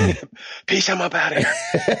 Peace. I'm up out of here.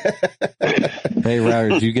 Hey, Ryder,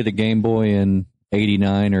 did you get a Game Boy in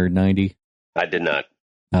 89 or 90? I did not.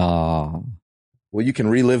 Well, you can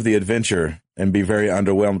relive the adventure and be very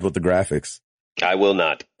underwhelmed with the graphics. I will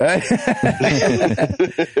not.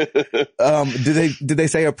 Did they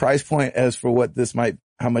say a price point as for what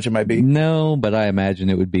how much it might be? No, but I imagine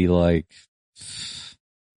it would be like,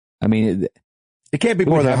 I mean, it can't be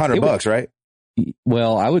more than $100, right?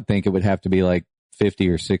 Well, I would think it would have to be like 50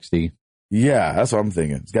 or 60. Yeah, that's what I'm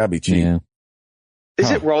thinking. It's gotta be cheap. Yeah.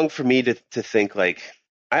 Is it wrong for me to think like,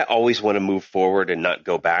 I always want to move forward and not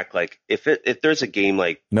go back? Like if there's a game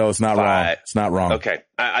like, no, it's not wrong. It's not wrong. Okay.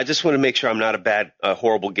 I just want to make sure I'm not a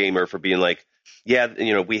horrible gamer for being like,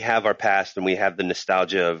 yeah, we have our past and we have the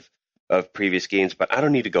nostalgia of previous games, but I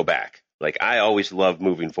don't need to go back. Like I always love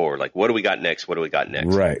moving forward. Like what do we got next? What do we got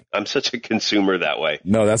next? Right. I'm such a consumer that way.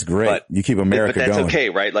 No, that's great. But, you keep America going. But that's going. okay,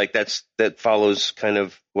 right? Like that follows kind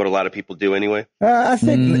of what a lot of people do anyway. I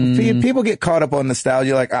think people get caught up on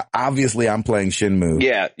nostalgia. Like obviously I'm playing Shenmue.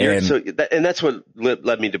 Yeah. And that's what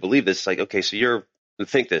led me to believe this. Like, okay, so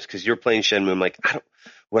think this because you're playing Shenmue. I'm like,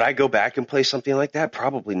 would I go back and play something like that?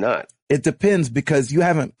 Probably not. It depends because you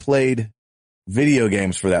haven't played video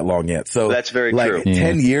games for that long yet. So that's very true.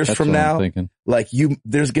 10 years from now, like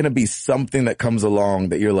there's going to be something that comes along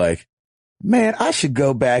that you're like, man, I should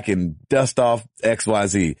go back and dust off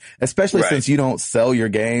XYZ, especially since you don't sell your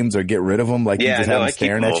games or get rid of them. Like you just have them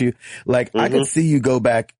staring at you. Like I could see you go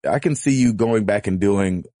back. I can see you going back and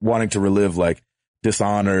wanting to relive like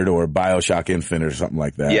Dishonored or BioShock Infinite or something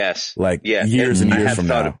like that. Yes. Like years and years from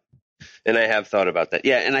now. And I have thought about that.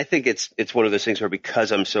 Yeah. And I think it's one of those things where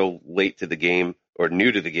because I'm so late to the game or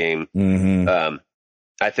new to the game,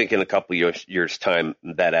 I think in a couple of years time,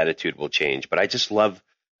 that attitude will change. But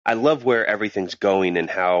I love where everything's going and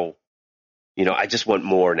how, I just want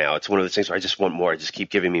more now. It's one of those things where I just want more. Just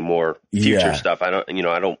keep giving me more future stuff. I don't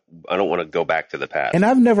want to go back to the past. And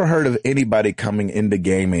I've never heard of anybody coming into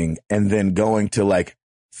gaming and then going to like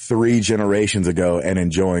 3 generations ago and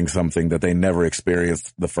enjoying something that they never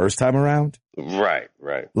experienced the first time around. Right.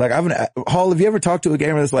 Like Hall, have you ever talked to a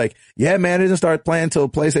gamer that's like, yeah, man, I didn't start playing until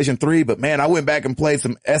PlayStation 3, but man, I went back and played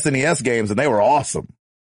some SNES games and they were awesome.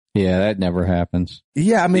 Yeah, that never happens.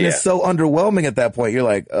 Yeah, I mean, it's so underwhelming at that point. You're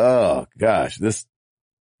like, oh gosh,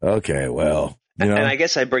 okay, well. And I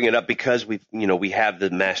guess I bring it up because we have the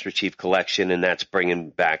Master Chief Collection and that's bringing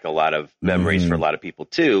back a lot of memories for a lot of people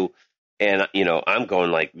too. And, I'm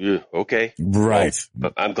going like, okay. Right.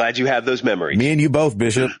 But I'm glad you have those memories. Me and you both,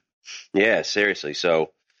 Bishop. Yeah, seriously.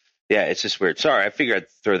 So, yeah, it's just weird. Sorry, I figured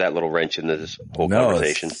I'd throw that little wrench into this whole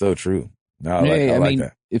conversation. It's so true. No, I like mean,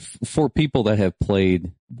 that. If for people that have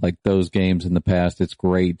played like those games in the past, it's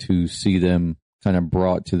great to see them kind of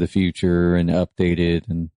brought to the future and updated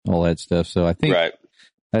and all that stuff. So I think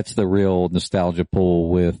that's the real nostalgia pull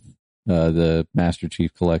with the Master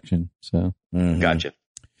Chief Collection. So Gotcha.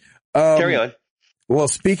 Carry on. Well,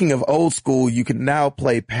 speaking of old school, you can now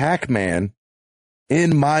play Pac-Man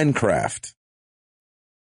in Minecraft,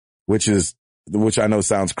 which I know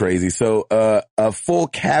sounds crazy. So, a full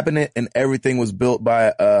cabinet and everything was built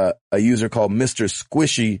by a user called Mr.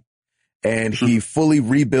 Squishy, and he fully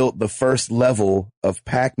rebuilt the first level of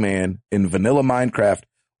Pac-Man in vanilla Minecraft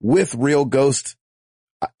with real ghost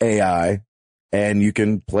AI, and you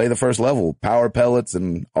can play the first level, power pellets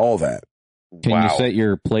and all that. Can you set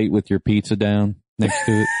your plate with your pizza down next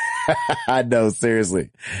to it? I know, seriously.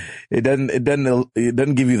 It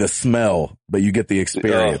doesn't give you the smell, but you get the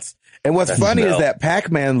experience. And what's funny is that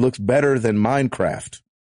Pac-Man looks better than Minecraft.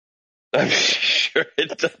 I'm sure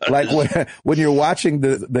it does. Like when you're watching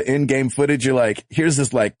the in-game footage, you're like, here's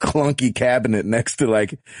this like clunky cabinet next to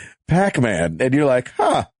like Pac-Man. And you're like,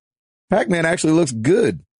 Pac-Man actually looks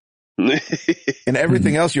good. And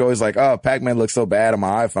everything else, you're always like, oh, Pac-Man looks so bad on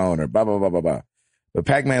my iPhone or blah, blah, blah, blah, blah. But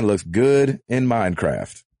Pac-Man looks good in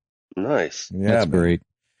Minecraft. Nice. Yeah, That's man. great.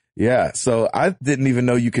 Yeah. So I didn't even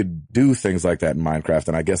know you could do things like that in Minecraft.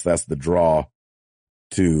 And I guess that's the draw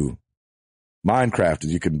to Minecraft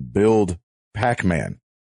is you can build Pac-Man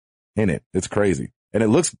in it. It's crazy. And it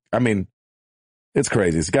looks, I mean, it's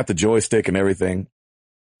crazy. It's got the joystick and everything.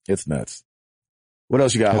 It's nuts. What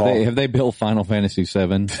else you got, Hall? Have they built Final Fantasy VII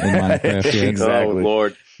in Minecraft yet? Exactly. Oh,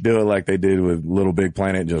 Lord. Do it like they did with Little Big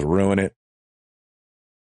Planet and just ruin it.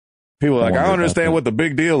 People are like, I don't understand what the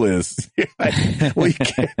big deal is. Like, well, you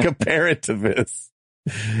can't compare it to this.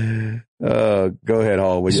 Go ahead,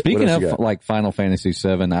 Hall. Speaking of like Final Fantasy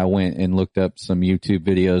VII, I went and looked up some YouTube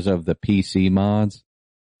videos of the PC mods.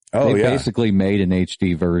 Oh, they yeah. basically made an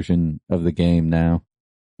HD version of the game now.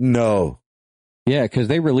 No. Yeah, because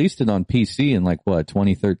they released it on PC in like what,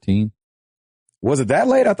 2013? Was it that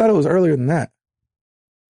late? I thought it was earlier than that.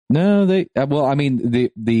 No, well, I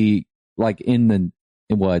mean, the like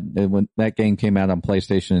when that game came out on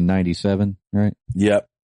PlayStation in 97, right? Yep.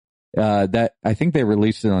 That I think they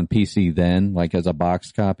released it on PC then, like as a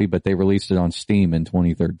boxed copy, but they released it on Steam in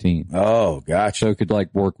 2013. Oh, gotcha. So it could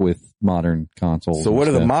like work with modern consoles. So what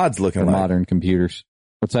are the mods looking like? Modern computers.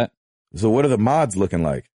 What's that? So what are the mods looking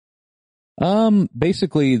like?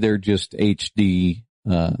 Basically they're just HD,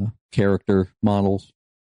 character models.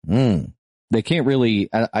 They can't really,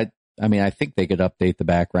 I mean, I think they could update the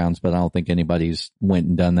backgrounds, but I don't think anybody's went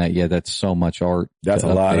and done that yet. That's so much art. That's a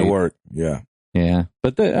lot of work. Yeah. Yeah.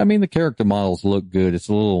 But the character models look good. It's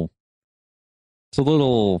a little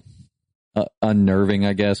unnerving,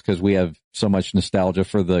 I guess, because we have so much nostalgia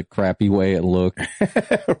for the crappy way it looked.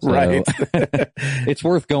 Right. It's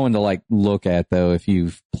worth going to like look at though if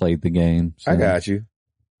you've played the game. So. I got you.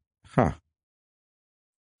 Huh.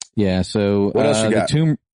 Yeah. So what else you got?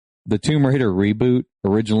 The Tomb Raider reboot,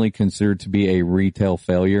 originally considered to be a retail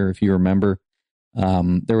failure, if you remember.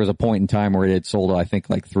 There was a point in time where it had sold, I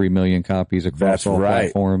think, like 3 million copies across all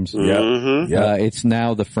platforms. Yep. Mm-hmm. It's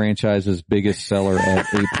now the franchise's biggest seller at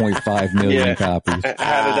 8.5 million copies.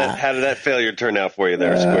 How did that failure turn out for you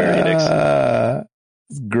there, Square Enix?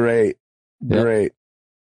 It's great. Yep. Great.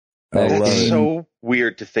 It's so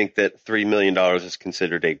weird to think that $3 million is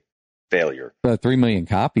considered a failure. 3 million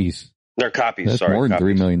copies. Or copies, That's sorry. more than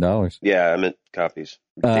 $3 million. Yeah, I meant copies.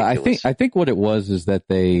 I think what it was is that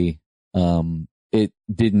they, it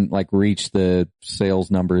didn't like reach the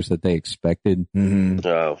sales numbers that they expected. Mm-hmm.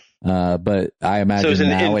 Oh. But I imagine so it was an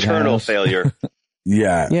now internal failure.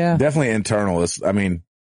 Yeah. Yeah. Definitely internal.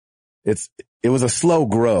 It was a slow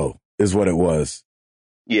grow is what it was.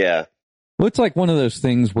 Yeah. Well, it's like one of those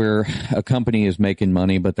things where a company is making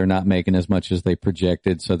money, but they're not making as much as they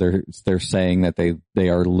projected. So they're saying that they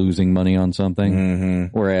are losing money on something.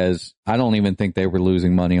 Mm-hmm. Whereas I don't even think they were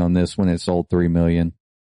losing money on this when it sold 3 million.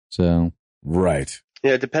 So. Right.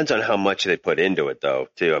 Yeah. It depends on how much they put into it though,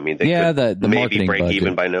 too. I mean, they could the maybe break budget.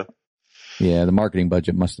 even by now. Yeah. The marketing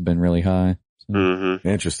budget must have been really high. So. Mm-hmm.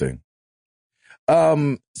 Interesting.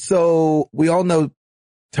 So we all know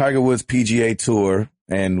Tiger Woods PGA Tour,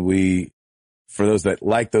 and for those that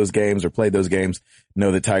like those games or played those games,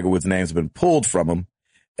 know that Tiger Woods' name's been pulled from him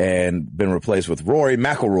and been replaced with Rory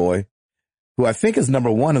McIlroy, who I think is number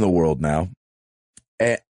 1 in the world now.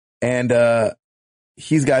 And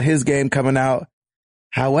he's got his game coming out.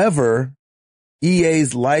 However,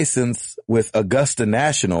 EA's license with Augusta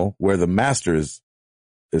National, where the Masters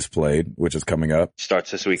is played, which is coming up.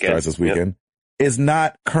 Starts this weekend. Yep. Is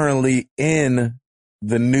not currently in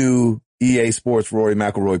the new EA Sports Rory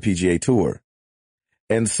McIlroy PGA Tour.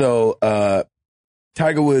 And so,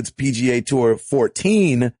 Tiger Woods PGA Tour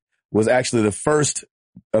 14 was actually the first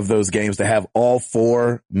of those games to have all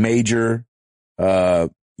 4 major,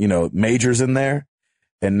 majors in there.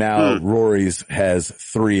 And now Rory's has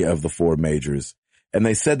 3 of the 4 majors. And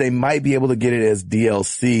they said they might be able to get it as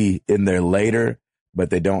DLC in there later, but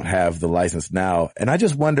they don't have the license now. And I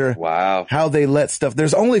just wonder how they let stuff,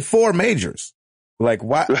 there's only 4 majors. Like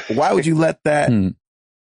why would you let that? And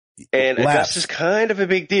Augusta's is kind of a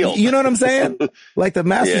big deal. You know what I'm saying? Like the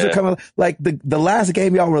Masters are coming, like the last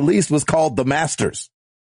game y'all released was called the Masters.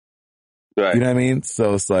 Right. You know what I mean?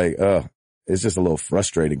 So it's like, it's just a little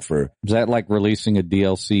frustrating for. Is that like releasing a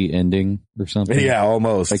DLC ending or something? Yeah,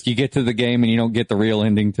 almost. Like you get to the game and you don't get the real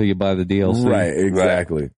ending till you buy the DLC. Right,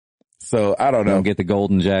 exactly. Right. So I don't know. You don't get the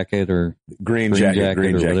golden jacket or green jacket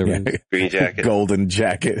or whatever. Green jacket. Golden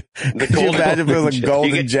jacket. The Could you imagine if it was a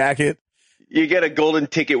golden jacket? You get a golden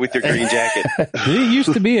ticket with your green jacket. Did it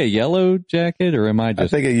used to be a yellow jacket, or am I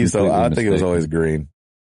just? I think it used to. I think it was always green.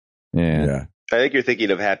 Yeah. I think you're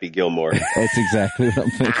thinking of Happy Gilmore. That's exactly what I'm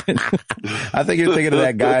thinking. I think you're thinking of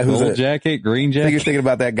that guy who's Gold jacket, green I think you're jacket. thinking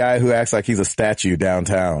about that guy who acts like he's a statue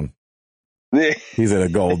downtown. He's in a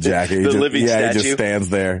gold jacket. He The just, living He statue. just stands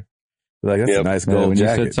there. Like, that's a Yep. nice When gold you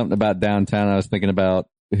jacket. said something about downtown, I was thinking about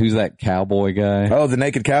who's that cowboy guy? Oh, the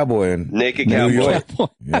naked cowboy in Naked New Cowboy. York. Cowboy.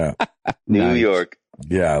 Yeah. New Nice. York.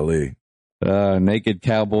 Yeah, Lee. Naked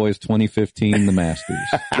Cowboys 2015, the Masters.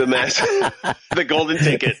 The the golden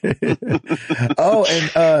ticket. Oh,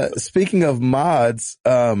 and speaking of mods,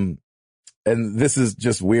 and this is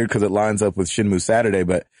just weird because it lines up with Shenmue Saturday,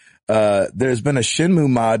 but there's been a Shenmue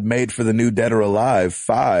mod made for the new Dead or Alive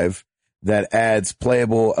 5 that adds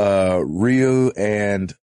playable Ryu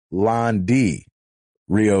and Lan Di.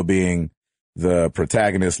 Ryo being the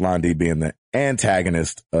protagonist, Lan Di being the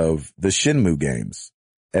antagonist of the Shenmue games.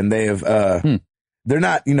 And they have they're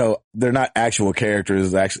not actual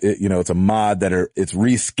characters. Actually, it's a mod it's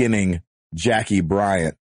reskinning Jackie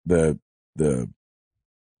Bryant, the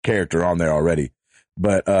character on there already.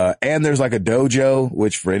 But, and there's like a dojo,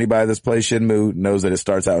 which for anybody that's played Shenmue knows that it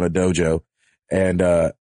starts out in a dojo, and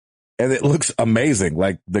it looks amazing.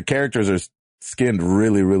 Like the characters are skinned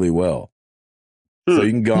really, really well. So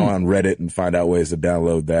you can go on Reddit and find out ways to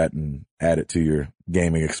download that and add it to your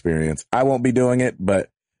gaming experience. I won't be doing it, but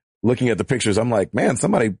looking at the pictures, I'm like, man,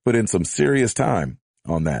 somebody put in some serious time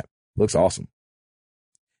on that. Looks awesome.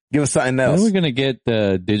 Give us something When else. are we going to get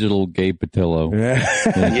digital Gabe Patillo?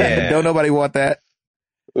 Yeah. Don't nobody want that?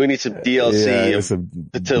 We need some DLC Yeah, of some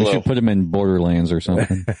We Patillo. should put him in Borderlands or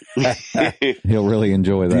something. He'll really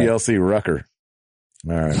enjoy that. DLC Rucker.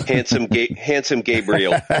 All right. handsome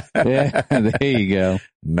Gabriel. Yeah, there you go.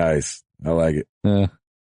 Nice. I like it.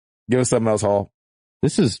 Give us something else, Hall.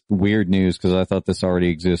 This is weird news because I thought this already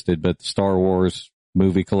existed, but the Star Wars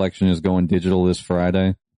movie collection is going digital this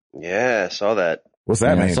Friday. Yeah, I saw that. What's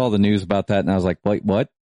that And I mean? saw the news about that and I was like, wait, what?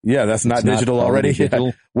 Yeah, that's not It's digital already.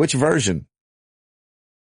 digital? Which version?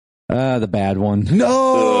 The bad one.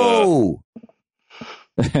 No.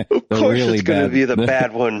 Of The course really it's going to bad- be the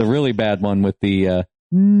bad one. The really bad one with the,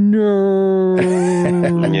 no.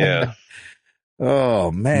 Yeah.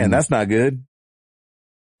 Oh man, that's not good.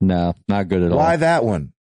 No, not good at Why all. that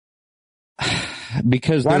one?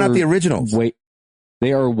 Because Why not they're- the originals? Wait,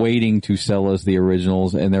 they are waiting to sell us the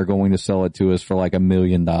originals and they're going to sell it to us for like $1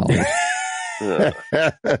 million.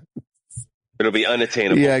 It'll be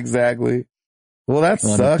unattainable. Yeah, exactly. Well, that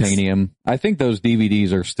sucks. Unobtainium. I think those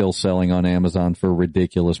DVDs are still selling on Amazon for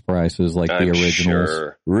ridiculous prices like I'm the originals.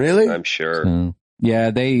 sure. Really? I'm sure. So,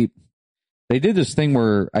 yeah, they did this thing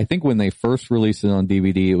where I think when they first released it on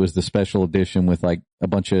DVD, it was the special edition with like a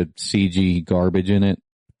bunch of CG garbage in it.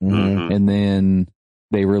 Mhm. And then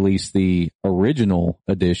they released the original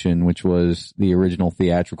edition, which was the original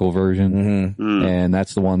theatrical version. Mm-hmm. Mm. And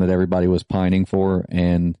that's the one that everybody was pining for.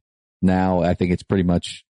 And now I think it's pretty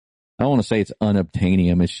much, I don't want to say it's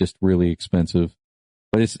unobtainium. It's just really expensive,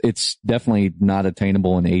 but it's definitely not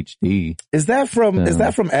attainable in HD. Is that from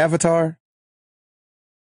Avatar?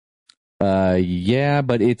 Yeah,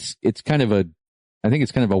 but it's kind of I think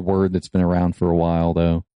it's kind of a word that's been around for a while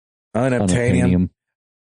though. Unobtainium.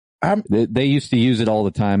 They used to use it all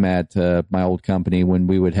the time at my old company when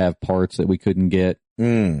we would have parts that we couldn't get.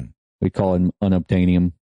 We'd call it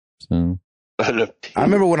unobtainium. So I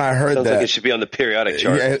remember when I heard Sounds that. like it should be on the periodic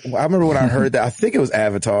chart. Yeah, I remember when I heard that. I think it was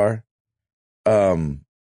Avatar.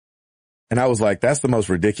 And I was like, that's the most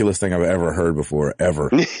ridiculous thing I've ever heard before, ever.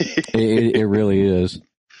 it really is.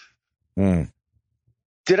 Mm.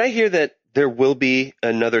 Did I hear that there will be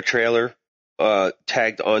another trailer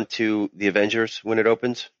tagged onto the Avengers when it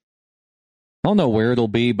opens? I don't know where it'll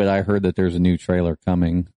be, but I heard that there's a new trailer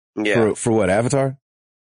coming. Yeah. For what, Avatar?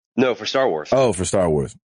 No, for Star Wars. Oh, for Star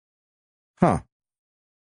Wars. Huh.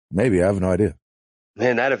 Maybe. I have no idea.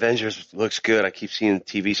 Man, that Avengers looks good. I keep seeing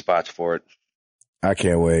TV spots for it. I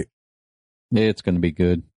can't wait. It's going to be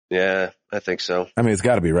good. Yeah, I think so. I mean, it's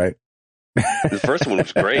got to be, right? The first one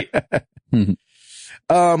was great.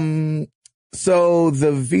 So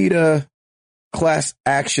the Vita class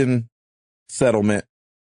action settlement.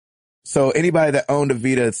 So anybody that owned a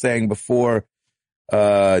Vita, it's saying before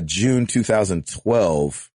June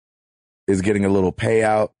 2012 is getting a little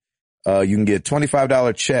payout. You can get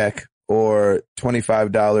 $25 check or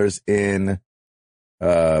 $25 in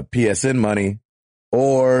PSN money,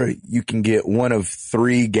 or you can get one of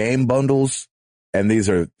 3 game bundles, and these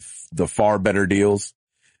are the far better deals.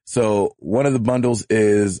 So one of the bundles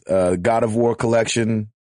is God of War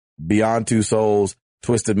Collection, Beyond Two Souls,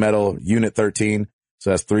 Twisted Metal, Unit 13. So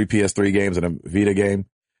that's 3 PS3 games and a Vita game.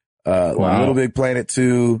 Wow. Little Big Planet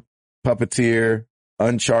 2, Puppeteer,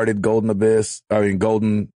 Uncharted, Golden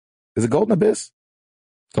Is it Golden Abyss?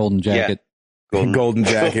 Golden Jacket. Golden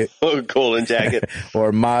Jacket. Golden Jacket.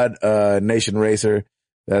 Or Mod Nation Racer.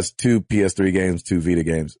 That's 2 PS3 games, 2 Vita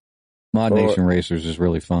games. Mod Nation Racers is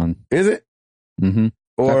really fun. Is it? Mm-hmm.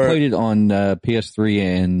 Or I played it on PS3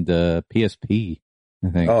 and PSP, I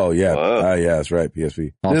think. oh yeah, Wow. yeah, that's right.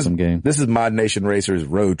 PSP. Awesome game. This is Mod Nation Racers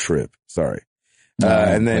Road Trip. Sorry. No, I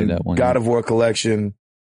haven't And then played that one God yet. of War Collection,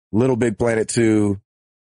 Little Big Planet 2,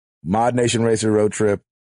 Mod Nation Racer Road Trip,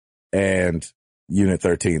 and Unit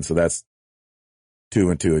 13. So that's 2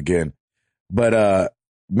 and 2 again. But,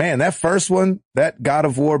 man, that first one, that God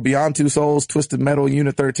of War Beyond Two Souls, Twisted Metal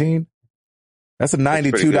Unit 13, that's a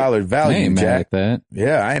 $92 value, I ain't mad Jack. at that.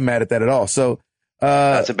 Yeah, I ain't mad at that at all. So,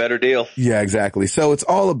 That's a better deal. yeah, exactly. So it's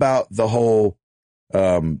all about the whole,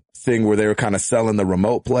 thing where they were kind of selling the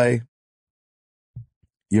remote play.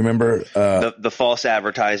 You remember? The false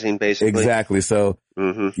advertising, basically. Exactly. So,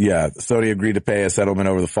 hmm yeah, Sony agreed to pay a settlement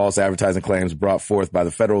over the false advertising claims brought forth by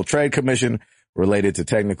the Federal Trade Commission related to the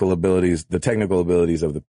technical abilities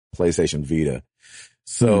of the PlayStation Vita.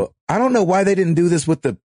 So I don't know why they didn't do this with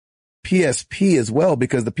the PSP as well,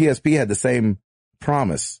 because the PSP had the same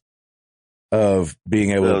promise of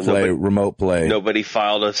being able to play remote play. Nobody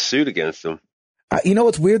filed a suit against them. You know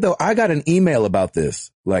what's weird though? I got an email about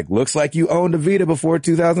this. Like, looks like you owned a Vita before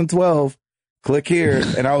 2012. Click here.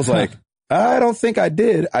 And I was like, I don't think I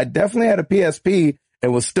did. I definitely had a PSP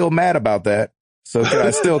and was still mad about that. So can I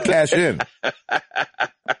still cash in?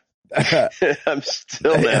 I'm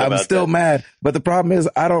still mad. I'm still mad. But the problem is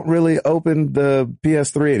I don't really open the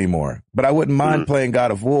PS3 anymore. But I wouldn't mind playing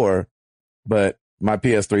God of War. But my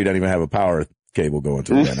PS3 doesn't even have a power cable going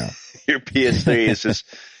to it right now. Your PS3 is just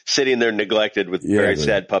sitting there neglected with very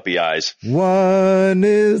sad puppy eyes. 1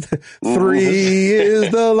 is 3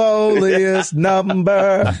 is the loneliest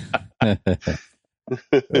number.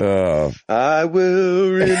 I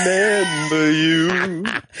will remember you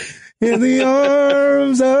in the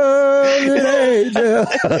arms of an angel.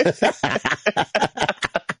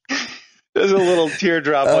 There's a little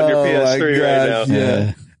teardrop on your PS3 right now.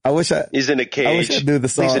 Yeah. He's in a cage. I wish I knew the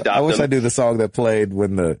song. Please adopt I wish him. I knew the song that played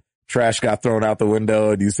when the trash got thrown out the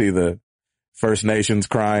window and you see the First Nations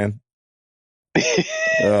crying.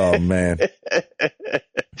 Oh man.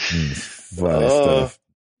 Funny stuff.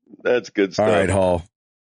 That's good stuff. All right, Hall.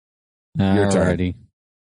 Your turn. Alrighty.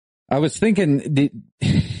 I was thinking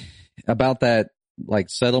about that like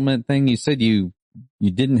settlement thing. You said you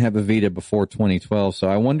didn't have a Vita before 2012, so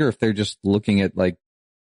I wonder if they're just looking at like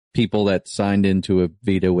people that signed into a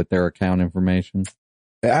Vita with their account information.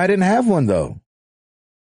 I didn't have one though.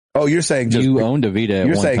 Oh, you're saying just you owned a Vita at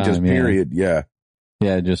you're one saying time, just period. Yeah.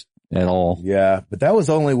 Yeah, just at all. Yeah. But that was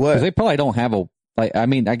only what? 'Cause they probably don't have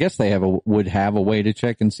I guess they would have a way to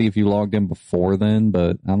check and see if you logged in before then,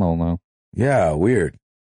 but I don't know. Yeah. Weird.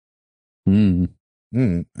 I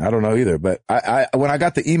don't know either, but I when I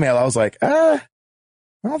got the email, I was like, I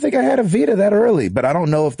don't think I had a Vita that early, but I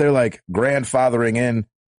don't know if they're like grandfathering in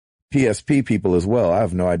PSP people as well. I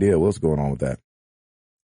have no idea what's going on with that.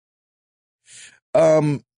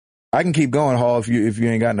 I can keep going, Hall, if you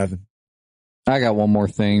ain't got nothing. I got one more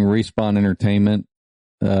thing. Respawn Entertainment.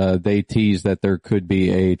 They teased that there could be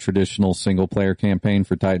a traditional single player campaign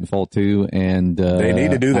for Titanfall 2, and they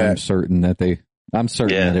need to do that. I'm certain that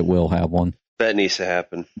it will have one. That needs to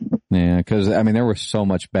happen. Yeah, because I mean there was so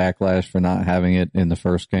much backlash for not having it in the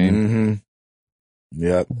first game.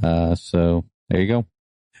 Yep. So there you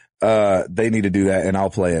go. They need to do that, and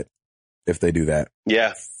I'll play it if they do that.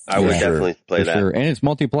 Yeah, I would definitely play for that. sure. And it's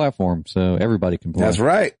multi-platform, so everybody can play. That's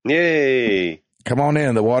right. Yay! Come on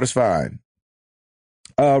in. The water's fine.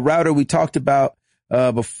 Router, we talked about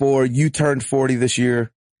before. You turned 40 this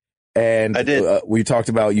year, and I did. We talked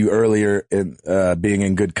about you earlier in being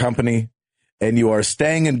in good company, and you are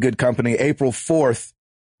staying in good company. April 4th,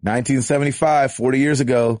 1975, 40 years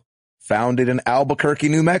ago, founded in Albuquerque,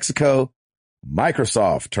 New Mexico,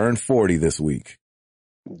 Microsoft turned 40 this week.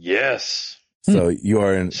 Yes. So you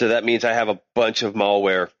are in. So that means I have a bunch of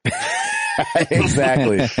malware.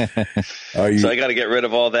 Exactly. Are you? So I got to get rid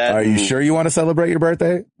of all that. Are you sure you want to celebrate your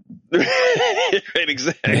birthday? Right,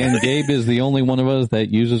 exactly. And Gabe is the only one of us that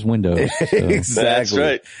uses Windows. So. Exactly. That's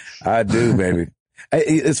right. I do, baby.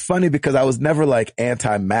 It's funny because I was never like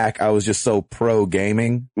anti-Mac. I was just so pro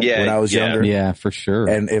gaming when I was younger. Yeah, for sure.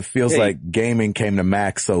 And it feels like gaming came to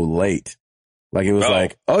Mac so late. Like it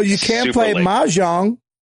was you can't play late. Mahjong.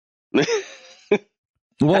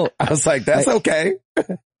 Well, I was like, that's okay.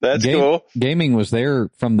 That's cool. Gaming was there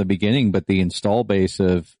from the beginning, but the install base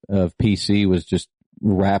of PC was just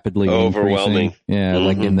rapidly overwhelming. Increasing. Yeah,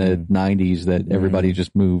 like in the 90s that everybody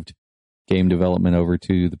just moved game development over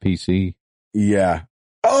to the PC. Yeah.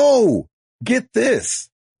 Oh, get this.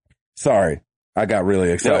 Sorry. I got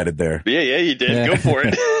really excited there. Yeah, you did. Yeah. Go for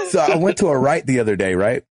it. So I went to a Rite the other day,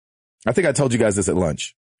 right? I think I told you guys this at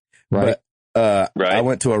lunch. Right. But, Right. I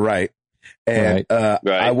went to a Rite and, Right.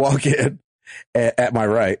 I walk in at my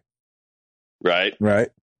right. Right.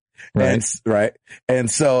 And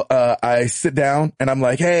so, I sit down and I'm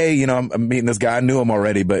like, hey, I'm meeting this guy. I knew him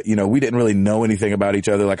already, but we didn't really know anything about each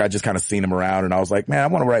other. Like I just kind of seen him around and I was like, man, I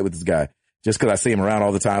want to write with this guy just cause I see him around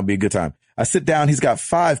all the time. It'd be a good time. I sit down. He's got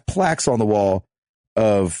 5 plaques on the wall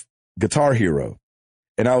of Guitar Hero.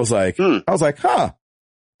 And I was like, huh.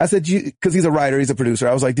 I said, cause he's a writer. He's a producer.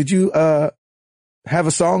 I was like, did you, have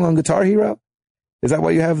a song on Guitar Hero? Is that why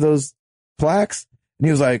you have those plaques? And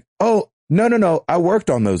he was like, oh, no. I worked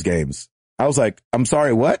on those games. I was like, I'm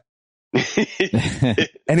sorry, what?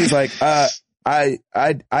 And he's like, I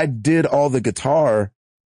did all the guitar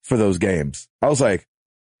for those games. I was like,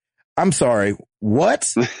 I'm sorry, what?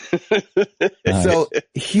 So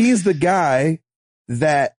he's the guy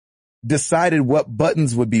that decided what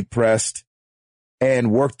buttons would be pressed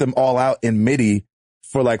and worked them all out in MIDI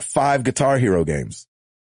for like 5 Guitar Hero games.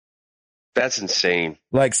 That's insane.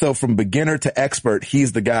 Like, so from beginner to expert,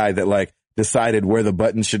 he's the guy that like decided where the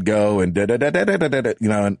buttons should go and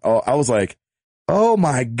and I was like, oh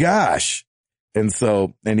my gosh. And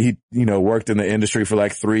he, worked in the industry for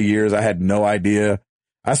like 3 years. I had no idea.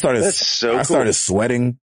 I started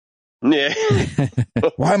sweating. Yeah.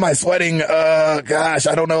 Why am I sweating? Gosh,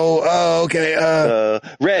 I don't know. Oh, okay.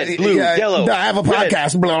 Red, blue, yellow. I have a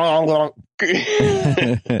podcast. Blah, blah,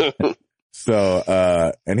 blah.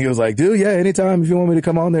 So, and he was like, dude, yeah, anytime if you want me to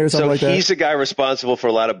come on there or something like that. So he's the guy responsible for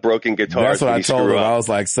a lot of broken guitars. That's what I told him. Up. I was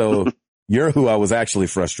like, so you're who I was actually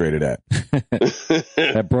frustrated at.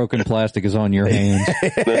 That broken plastic is on your hands.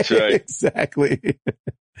 That's right. Exactly.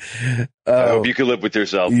 I hope you can live with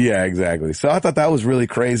yourself. Yeah, exactly. So I thought that was really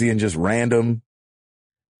crazy and just random.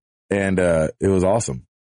 And, it was awesome.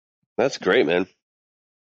 That's great, man.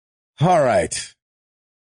 All right.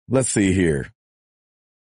 Let's see here.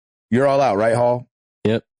 You're all out, right, Hall?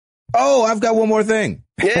 Yep. Oh, I've got one more thing.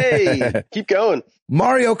 Yay! Keep going.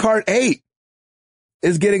 Mario Kart 8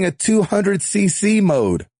 is getting a 200cc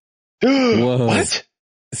mode. Whoa. What?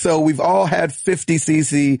 So we've all had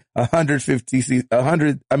 50cc, 150cc,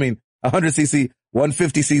 100cc,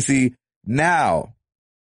 150cc. Now,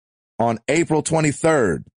 on April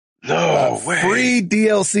 23rd, No way. free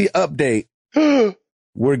DLC update,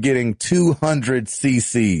 we're getting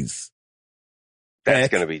 200cc's. That's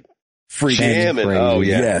going to be freaking jamming. crazy. Oh,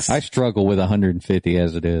 yeah. Yes. I struggle with 150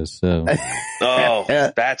 as it is. So Oh,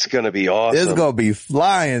 that's going to be awesome. It's going to be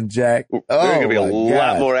flying, Jack. There are going to be a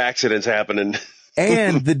lot God. more accidents happening.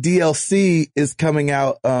 And the DLC is coming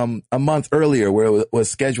out a month earlier, where it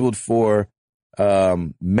was scheduled for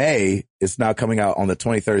May. It's now coming out on the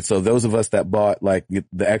 23rd. So those of us that bought like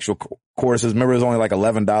the actual courses, remember it was only like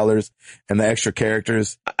 $11 and the extra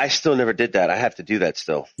characters. I still never did that. I have to do that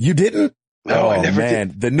still. You didn't? No, I never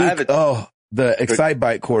did. The new the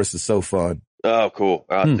Excitebike course is so fun. Oh, cool.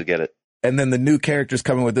 I'll have to get it. And then the new characters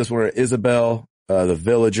coming with this were Isabelle, the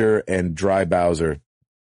Villager, and Dry Bowser.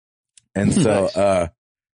 And so, Nice.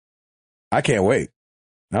 I can't wait.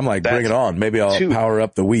 I'm like, bring it on. Maybe I'll power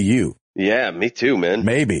up the Wii U. Yeah, me too, man.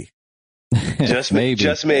 Maybe. Just maybe.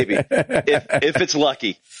 Just maybe. If it's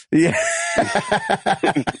lucky. Yeah.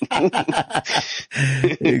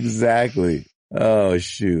 Exactly. Oh,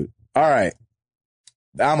 shoot. All right.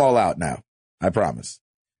 I'm all out now. I promise.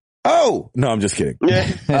 Oh, no, I'm just kidding.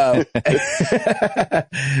 Yeah.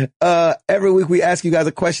 Every week we ask you guys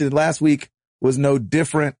a question. Last week was no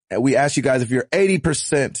different. We asked you guys if you're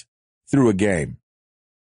 80% through a game.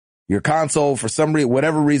 Your console, for some reason,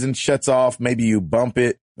 whatever reason, shuts off. Maybe you bump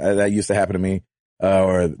it. That used to happen to me.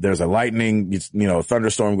 Or there's a lightning,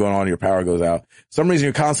 thunderstorm going on, your power goes out. For some reason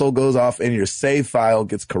your console goes off and your save file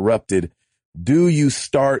gets corrupted. Do you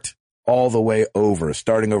start all the way over?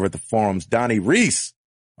 Starting over at the forums. Donnie Reese,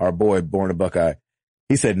 our boy, Born a Buckeye,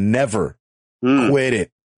 he said, never quit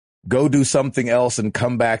it. Go do something else and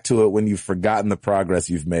come back to it when you've forgotten the progress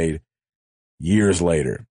you've made years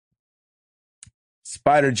later.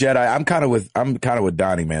 Spider Jedi, I'm kind of with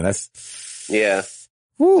Donnie, man. Yeah.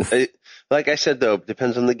 Like I said, though,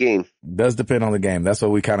 depends on the game. Does depend on the game. That's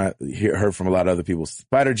what we kind of heard from a lot of other people.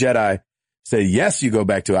 Spider Jedi said, yes, you go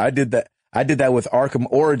back to it. I did that with Arkham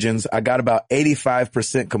Origins. I got about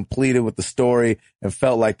 85% completed with the story and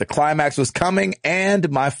felt like the climax was coming and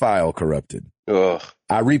my file corrupted. Ugh.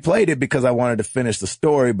 I replayed it because I wanted to finish the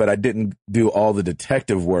story, but I didn't do all the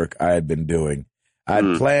detective work I had been doing.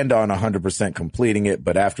 I'd planned on 100% completing it,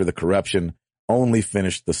 but after the corruption, only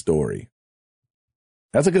finished the story.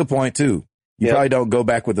 That's a good point too. You Yep. probably don't go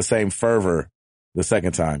back with the same fervor the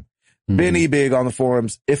second time. Mhm. Ben E. Big on the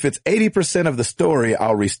forums. If it's 80% of the story,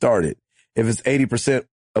 I'll restart it. If it's 80%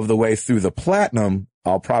 of the way through the platinum,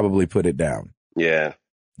 I'll probably put it down. Yeah,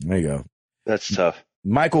 There you go. that's tough.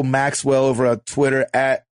 Michael Maxwell over on Twitter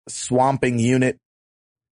at Swamping Unit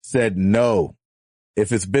said no.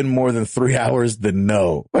 If it's been more than 3 hours, then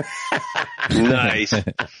no. Nice.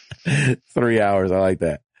 3 hours. I like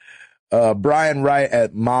that. Brian Wright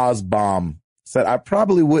at Mozbomb said, I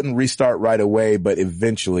probably wouldn't restart right away, but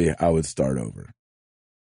eventually I would start over.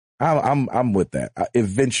 I'm with that.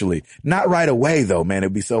 Eventually. Not right away though, man.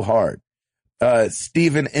 It'd be so hard.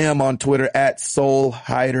 Stephen M on Twitter at Soul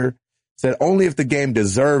Hider said, only if the game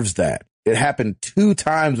deserves that. It happened 2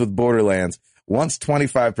 times with Borderlands, once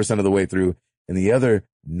 25% of the way through and the other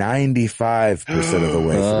 95% of the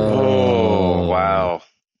way through. Oh, wow.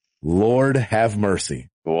 Lord have mercy.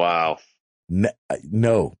 Wow.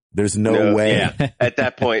 No, there's no way. Yeah. At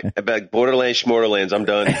that point, about Borderlands, Schmorderlands, I'm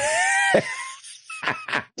done.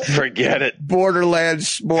 Forget it.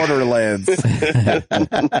 Borderlands.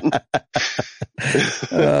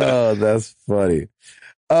 Oh, that's funny.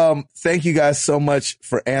 Thank you guys so much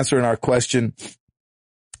for answering our question.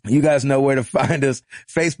 You guys know where to find us.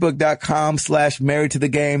 Facebook.com/married to the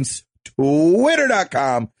games,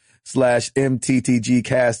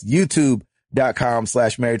 Twitter.com/MTTGcast,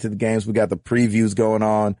 YouTube.com/married to the games. We got the previews going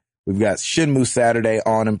on. We've got Shenmue Saturday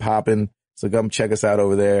on and popping. So come check us out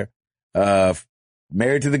over there.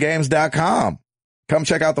 marriedtothegames.com. Come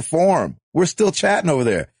check out the forum. We're still chatting over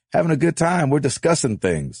there, having a good time. We're discussing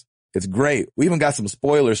things. It's great. We even got some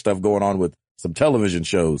spoiler stuff going on with some television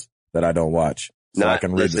shows that I don't watch. So I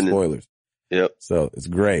can read the spoilers. Yep. So it's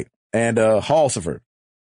great. And, Halsifer.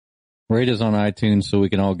 Rate us on iTunes so we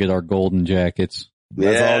can all get our golden jackets.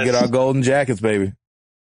 Let's all get our golden jackets, baby.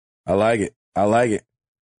 I like it.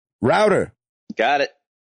 Router. Got it.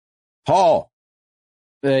 Hall.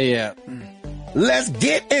 Yeah. Let's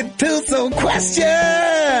get into some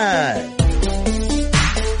questions.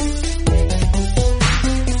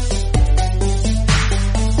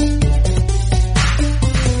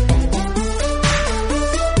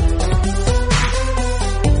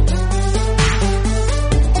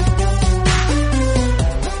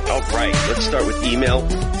 Let's start with email.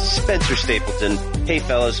 Spencer Stapleton. Hey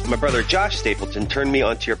fellas, my brother Josh Stapleton turned me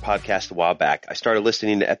onto your podcast a while back. I started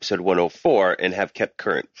listening to episode 104 and have kept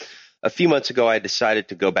current. A few months ago, I decided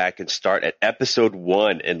to go back and start at episode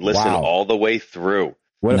 1 and listen all the way through.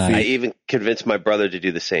 I even convinced my brother to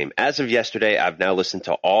do the same. As of yesterday, I've now listened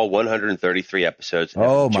to all 133 episodes. And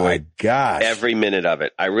oh my gosh. Every minute of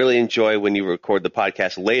it. I really enjoy when you record the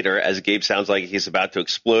podcast later, as Gabe sounds like he's about to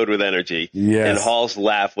explode with energy. Yes. And Hall's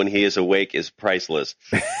laugh when he is awake is priceless.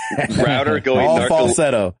 Router going all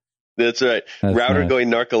falsetto. That's right. That's Router nice.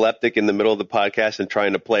 going narcoleptic in the middle of the podcast and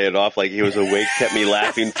trying to play it off like he was awake kept me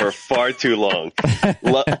laughing for far too long.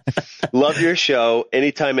 Love your show.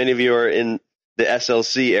 Anytime any of you are in the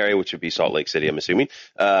SLC area, which would be Salt Lake City, I'm assuming,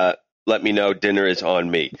 let me know. Dinner is on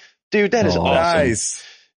me. Dude, that is awesome. Nice.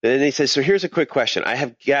 And he says, so here's a quick question. I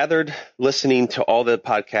have gathered listening to all the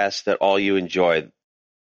podcasts that all you enjoy.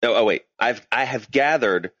 I have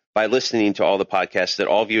gathered by listening to all the podcasts that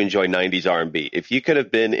all of you enjoy 90s R&B. If you could have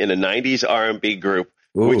been in a 90s R&B group,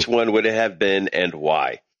 which one would it have been and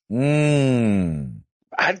why?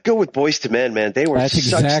 I'd go with Boyz II Men, man. That's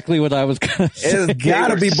exactly what I was going to say. It's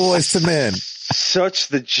gotta be Boyz II Men. Such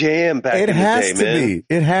the jam back in the day, man.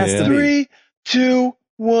 It has to be. 3, 2,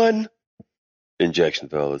 1. Injection,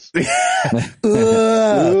 fellas.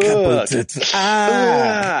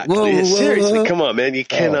 Seriously, come on, man. You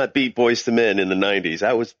cannot beat Boyz II Men in the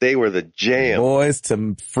 90s. They were the jam. Boys to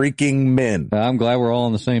freaking men. I'm glad we're all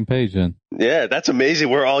on the same page then. Yeah, that's amazing.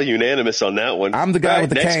 We're all unanimous on that one. I'm the guy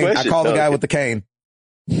with the cane. Question. I call the guy with the cane.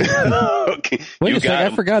 Okay. Wait a second.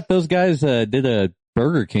 I forgot those guys did a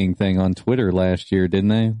Burger King thing on Twitter last year, didn't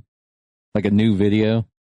they? Like a new video.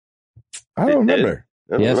 I don't remember.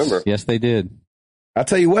 I don't remember. Yes, they did. I'll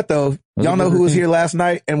tell you what though. Y'all know who was here last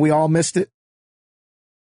night and we all missed it?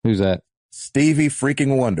 Who's that? Stevie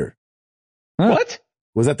freaking Wonder. Huh? What?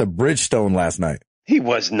 Was at the Bridgestone last night. He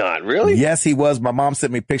was not, really? Yes, he was. My mom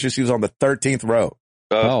sent me pictures. She was on the 13th row.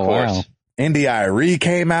 Of course. Wow. Indy Irie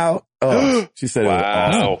came out. Oh, she said it was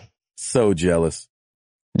awesome. So jealous.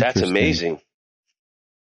 That's amazing.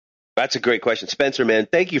 That's a great question. Spencer, man,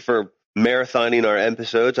 thank you for marathoning our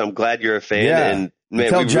episodes. I'm glad you're a fan. Yeah. And man,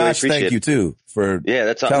 tell we Josh really appreciate thank you too for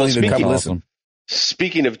that's telling you to come listen.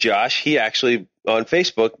 Speaking of Josh, he actually on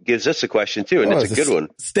Facebook gives us a question too, and it's a good one.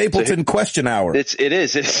 Stapleton question hour. It's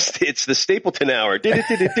the Stapleton hour. Bling,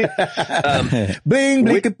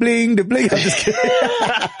 bling, bling, bling. I'm just kidding.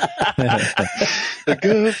 The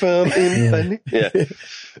girl from Infinity.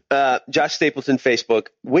 Yeah. Josh Stapleton, Facebook.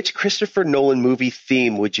 Which Christopher Nolan movie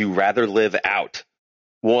theme would you rather live out?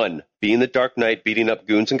 1, be in the Dark Knight beating up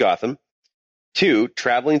goons in Gotham. 2,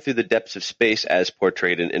 traveling through the depths of space as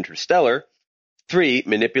portrayed in Interstellar. 3,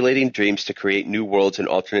 manipulating dreams to create new worlds and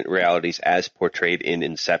alternate realities as portrayed in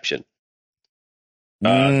Inception.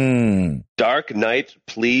 Dark Knight,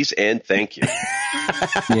 please and thank you.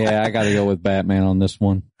 Yeah, I got to go with Batman on this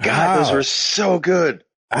one. God, those were so good.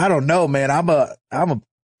 I don't know, man. I'm a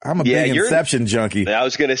big Inception junkie. I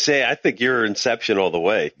was going to say, I think you're Inception all the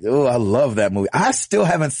way. Oh, I love that movie. I still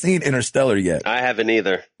haven't seen Interstellar yet. I haven't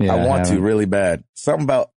either. Yeah, I want to really bad. Something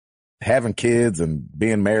about having kids and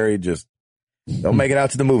being married just don't make it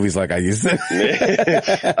out to the movies like I used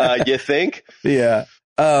to. You think? Yeah.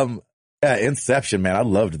 Inception, man. I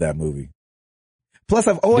loved that movie. Plus,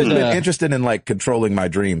 I've always been interested in like controlling my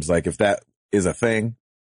dreams. Like if that is a thing,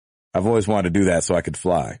 I've always wanted to do that so I could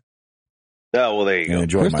fly. Oh, well, there you go.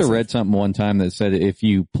 Enjoy Krista read something one time that said if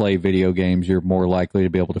you play video games, you're more likely to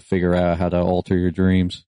be able to figure out how to alter your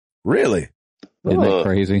dreams. Really? Isn't that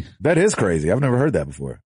crazy? That is crazy. I've never heard that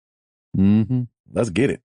before. Mm-hmm. Let's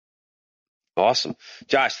get it. Awesome.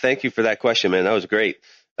 Josh, thank you for that question, man. That was great.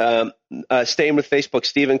 Staying with Facebook,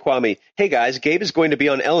 Stephen Kwame. Hey guys, Gabe is going to be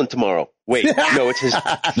on Ellen tomorrow. Wait, no,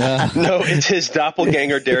 it's his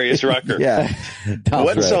doppelganger, Darius Rucker. Yeah.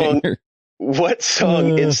 What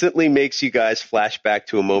song instantly makes you guys flash back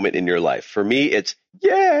to a moment in your life? For me, it's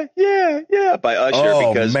Yeah, Yeah, Yeah by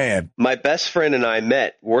Usher because my best friend and I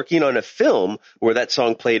met working on a film where that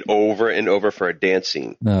song played over and over for a dance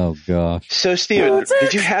scene. Oh gosh. So Steven,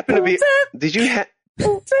 did you happen to be,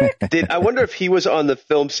 I wonder if he was on the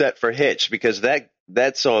film set for Hitch because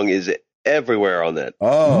that song is everywhere on that.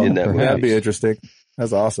 Oh, in that movie. That'd be interesting.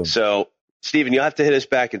 That's awesome. So Steven, you'll have to hit us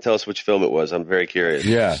back and tell us which film it was. I'm very curious.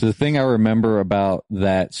 Yeah. So the thing I remember about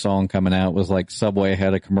that song coming out was like Subway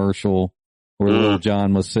had a commercial where Lil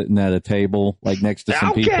Jon was sitting at a table like next to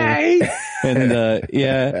some people. And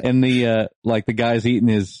like the guy's eating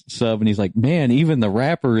his sub and he's like, man, even the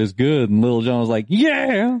rapper is good. And Lil Jon was like,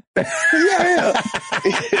 yeah. Yeah.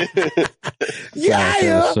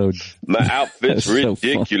 Yeah. My outfit's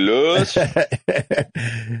ridiculous.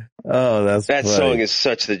 Oh, that's that funny. song is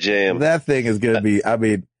such the jam. That thing is going to be, I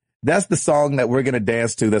mean, that's the song that we're going to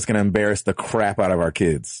dance to that's going to embarrass the crap out of our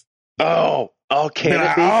kids. Oh, can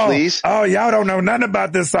it be, please? Oh, y'all don't know nothing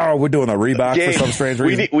about this song. We're doing a Reebok for some strange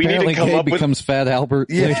reason. We need to come Gabe up with... becomes Fat Albert.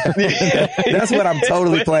 Yeah. That's what I'm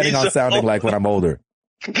totally planning on sounding like when I'm older.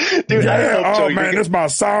 Dude, this is my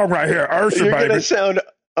song right here. Usher, you're baby. going to sound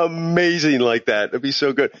amazing like that. It'd be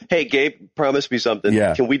so good. Hey, Gabe, promise me something.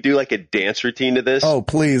 Yeah. Can we do like a dance routine to this? Oh,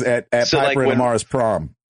 please, at So, Piper like, and when- Lamar's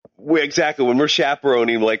prom. Exactly. When we're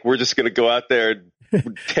chaperoning, like we're just going to go out there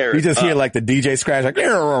and tear You it just up. hear like the DJ scratch, like,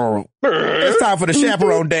 it's time for the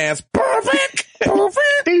chaperone dance. Perfect.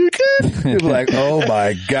 You're like, oh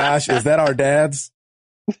my gosh, is that our dad's?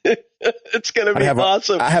 It's going to be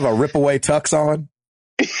awesome. I have a Ripaway tux on.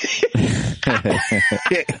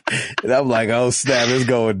 And I'm like, oh snap, it's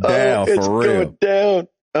going down it's for real. Going down.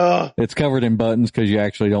 Oh. It's covered in buttons because you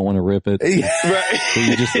actually don't want to rip it. Right.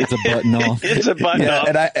 So it's a button off. It's a button off.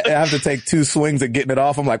 And I have to take 2 swings at getting it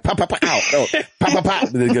off. I'm like, pop, pop, pop, out. Oh, pop, pop, pop.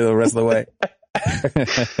 And then go the rest of the way.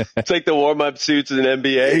 It's like the warm-up suits in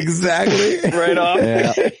NBA. Exactly. Right off.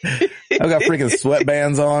 Yeah. I've got freaking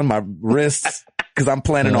sweatbands on my wrists because I'm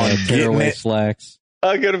planning on getting tearaway it. slacks.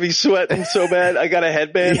 I'm going to be sweating so bad. I got a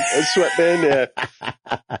headband, a sweatband. Yeah.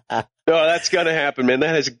 No, that's going to happen, man.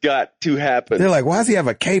 That has got to happen. They're like, why does he have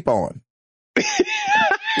a cape on?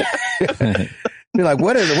 You're like,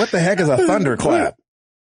 what the heck is a thunderclap?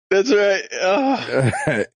 That's right.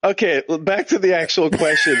 Oh. Okay, well, back to the actual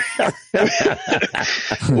question.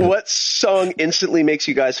 What song instantly makes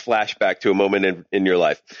you guys flash back to a moment in your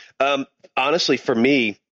life? Honestly, for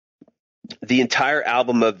me, the entire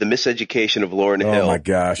album of The Miseducation of Lauryn Hill my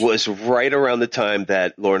gosh. was right around the time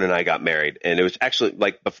that Lauren and I got married. And it was actually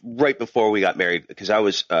like right before we got married because I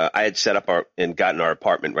had set up and gotten our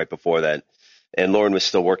apartment right before that. And Lauren was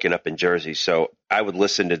still working up in Jersey. So I would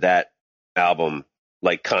listen to that album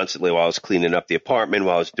like constantly while I was cleaning up the apartment,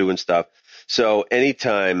 while I was doing stuff. So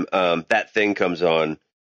anytime that thing comes on,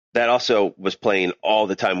 that also was playing all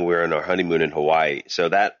the time when we were on our honeymoon in Hawaii. So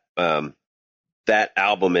that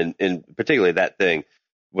album and particularly that thing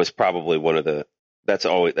was probably one of that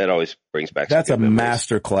always brings back. That's some a good memories.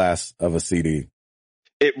 master class of a CD.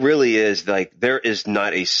 It really is. Like, there is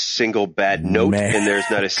not a single bad note, Man. and there's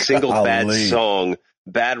not a single bad Golly. song,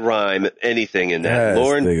 bad rhyme, anything in that. This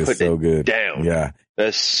Lauren thing is put so it good. down. Yeah.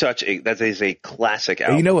 That is a classic And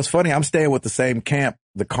album. you know what's funny? I'm staying with the same camp.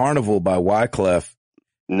 The Carnival by Wyclef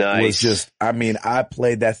Nice. was just, I mean, I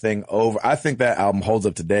played that thing over. I think that album holds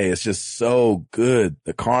up today. It's just so good.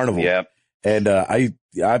 The Carnival. Yeah. And,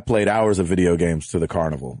 I played hours of video games to the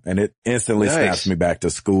Carnival, and it instantly Nice. snaps me back to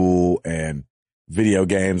school and video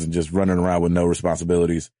games and just running around with no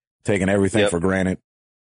responsibilities, taking everything Yep. for granted.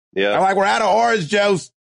 I'm Yeah. like, we're out of orange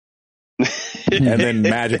juice. And then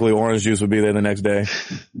magically orange juice would be there the next day.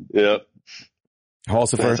 Yep.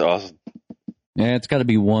 Halsifer. That's awesome. Yeah, it's got to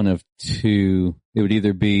be one of two. It would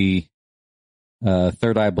either be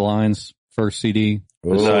Third Eye Blind's first CD, the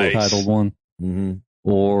Ooh. Nice. self-titled one, Mm-hmm.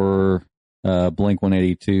 or Blink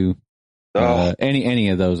 182. Oh, Any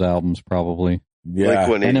of those albums probably. Yeah. Blink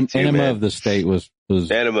 182, Enema man. of the State was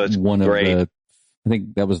Enema's one great. of the. I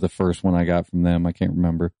think that was the first one I got from them. I can't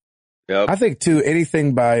remember. Yep. I think too,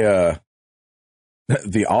 anything by,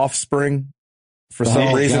 The Offspring, for some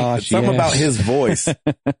Oh, reason, gosh, something yes. about his voice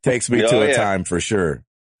takes me Oh, to a yeah. time for sure.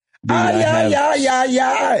 Dude, I have-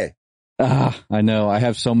 yeah. I know. I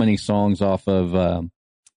have so many songs off of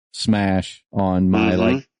Smash on my Mhm.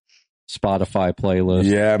 like Spotify playlist.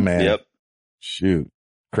 Yeah, man. Yep. Shoot.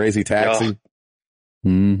 Crazy Taxi.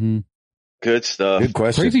 Mm-hmm. Good stuff. Good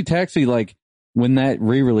question. Crazy Taxi, like when that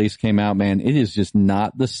re-release came out, man, it is just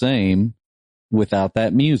not the same without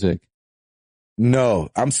that music. No,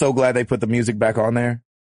 I'm so glad they put the music back on there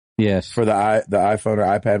Yes. for the iPhone or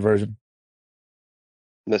iPad version.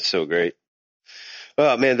 That's so great.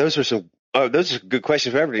 Oh man, those are good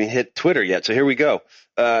questions. We haven't even hit Twitter yet, so here we go.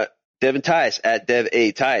 Devin Tice at Dev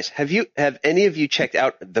A Tice. Have any of you checked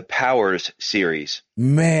out the Powers series?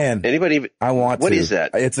 Man, Anybody even? I want to. What is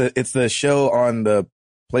that? It's the show on the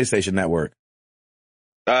PlayStation Network.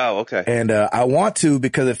 Oh, okay. And I want to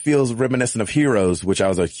because it feels reminiscent of Heroes, which I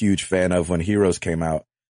was a huge fan of when Heroes came out,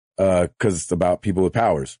 because it's about people with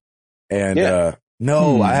powers. And Yeah.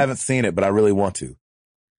 no, I haven't seen it, but I really want to.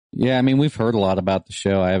 Yeah, I mean, we've heard a lot about the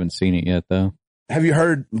show. I haven't seen it yet, though. Have you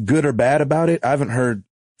heard good or bad about it? I haven't heard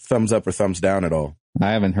thumbs up or thumbs down at all.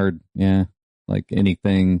 I haven't heard, like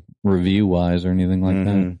anything review-wise or anything like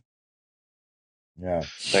that. Mhm. Yeah.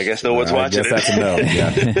 I guess no one's I watching guess it. that's a no,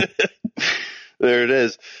 yeah. There it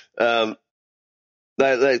is.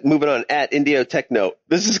 Moving on at Indio Techno.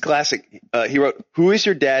 This is classic. He wrote, "Who is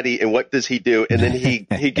your daddy and what does he do?" And then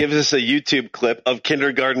he gives us a YouTube clip of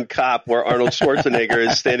Kindergarten Cop where Arnold Schwarzenegger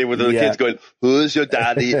is standing with the Yeah. kids going, "Who is your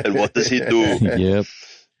daddy and what does he do?" Yep.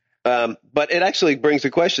 But it actually brings a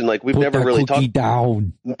question. Like we've Put never that really cookie talked.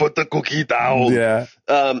 down. Put the cookie down. Yeah.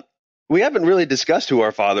 We haven't really discussed who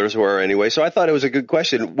our fathers were anyway, so I thought it was a good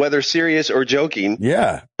question, whether serious or joking.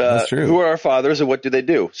 Yeah. That's true. Who are our fathers and what do they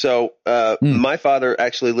do? So, my father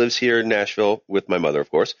actually lives here in Nashville with my mother,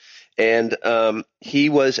 of course. And, he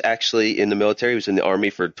was actually in the military. He was in the Army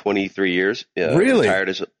for 23 years. Really?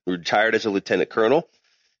 Retired as a lieutenant colonel.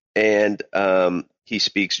 And, he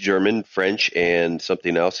speaks German, French, and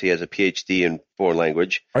something else. He has a PhD in foreign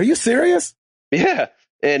language. Are you serious? Yeah.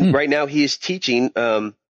 And right now he is teaching,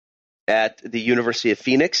 at the University of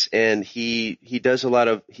Phoenix, and he does a lot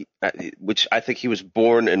of, which I think he was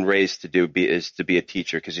born and raised to do, is to be a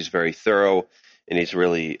teacher because he's very thorough and he's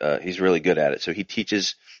really good at it. So he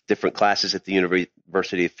teaches different classes at the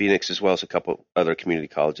University of Phoenix as well as a couple other community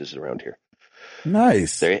colleges around here.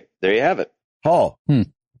 Nice. There you have it. Paul.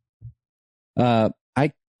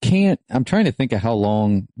 I'm trying to think of how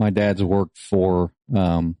long my dad's worked for.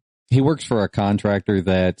 He works for a contractor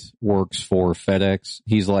that works for FedEx.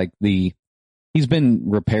 He's been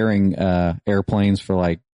repairing, airplanes for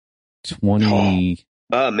like 20,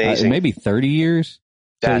 Amazing. maybe 30 years.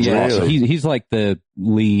 That's so, yeah, awesome. He's like the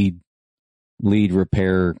lead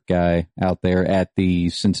repair guy out there at the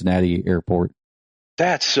Cincinnati airport.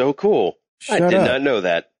 That's so cool. I Shut did up. not know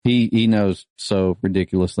that. He knows so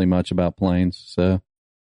ridiculously much about planes. So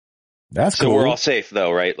That's So cool. we're all safe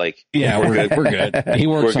though, right? Like, yeah, we're good. We're good. He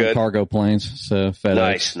works We're on good. cargo planes. So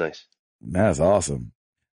FedEx. nice. That's awesome.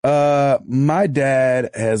 My dad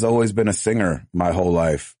has always been a singer my whole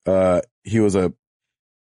life. They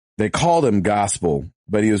called him gospel,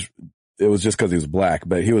 but it was just cause he was black,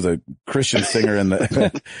 but he was a Christian singer in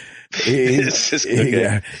the,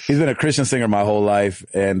 he's been a Christian singer my whole life.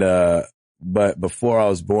 And, but before I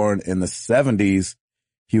was born in the 70s,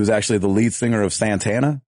 he was actually the lead singer of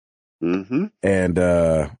Santana. Mm-hmm.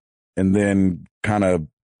 And then kind of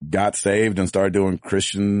got saved and started doing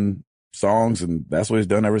Christian songs. And that's what he's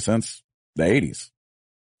done ever since the 80s.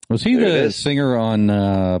 Was he There it the is. singer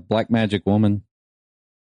on Black Magic Woman?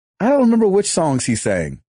 I don't remember which songs he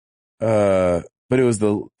sang. But it was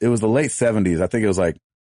the late 70s. I think it was like,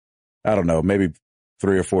 I don't know, maybe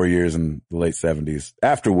 3 or 4 years in the late 70s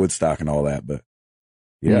after Woodstock and all that. But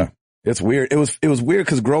yeah, it's weird. It was weird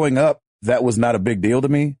because growing up, that was not a big deal to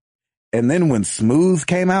me. And then when Smooth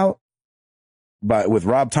came out with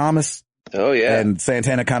Rob Thomas. Oh yeah. And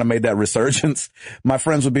Santana kind of made that resurgence. My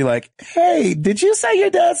friends would be like, "Hey, did you say your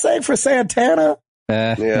dad sang for Santana?"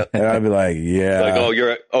 Yeah. And I'd be like, "Yeah."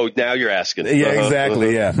 Like, now you're asking. Yeah,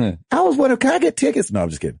 exactly. Yeah. I was wondering, can I get tickets? No, I'm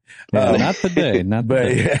just kidding. Not today. Not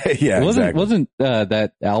today. But yeah, Wasn't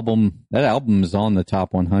that album is on the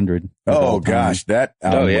top 100? Oh gosh, that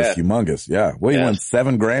album was humongous. Yeah. Well, he won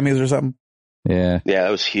 7 Grammys or something. Yeah. Yeah,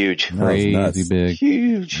 that was huge. Crazy big.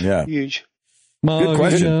 Huge. Yeah. Huge. Good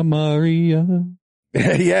question. Maria.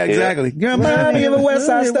 Yeah, exactly. You're Maria of a West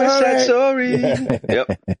Side Story.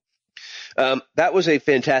 Yep. That was a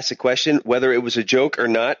fantastic question. Whether it was a joke or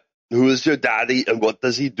not, who is your daddy and what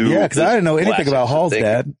does he do? Yeah, because I didn't know anything about Hall's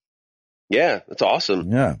dad. Yeah, that's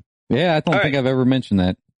awesome. Yeah. Yeah, I don't think I've ever mentioned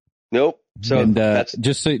that. Nope. So and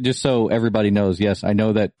just so everybody knows, yes, I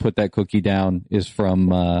know that Put That Cookie Down is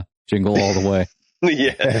from Jingle All the Way.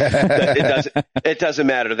 Yeah, it doesn't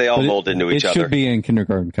matter. They all mold into each other. It should be in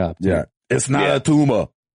Kindergarten Cop. Too. Yeah, it's not a tumor.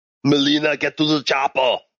 Melina, get to the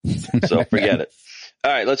chopper. So forget it.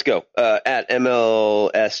 All right, let's go. At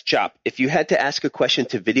MLS Chop, if you had to ask a question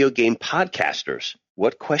to video game podcasters,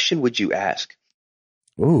 what question would you ask?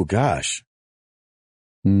 Oh gosh,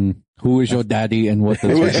 who is your daddy and what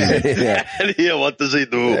does he do? Yeah, what does he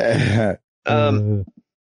do?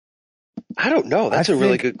 I don't know. That's a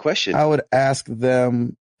really good question. I would ask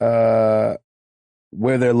them where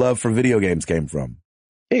their love for video games came from.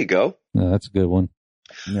 There you go. That's a good one.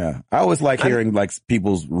 Yeah. I always like hearing like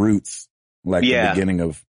people's roots, like the beginning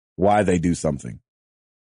of why they do something.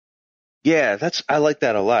 Yeah, I like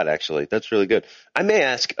that a lot, actually. That's really good. I may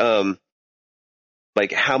ask,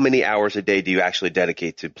 like, how many hours a day do you actually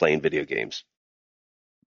dedicate to playing video games?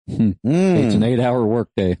 It's an 8-hour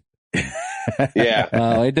workday.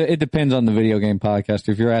 Yeah. It depends on the video game podcast.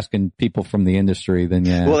 If you're asking people from the industry, then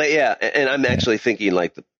yeah. Well, yeah, and I'm actually thinking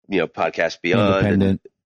like Podcast Beyond, independent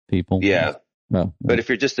people. Yeah. Well, but if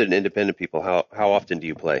you're just an independent people, how often do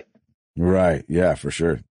you play? Right. Yeah, for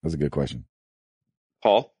sure. That's a good question.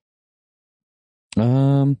 Paul?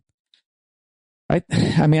 I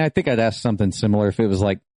mean, I think I'd ask something similar if it was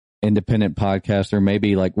like independent podcast, or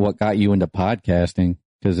maybe like what got you into podcasting,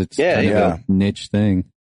 because it's kind of a niche thing.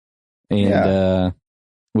 And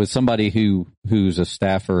with somebody who's a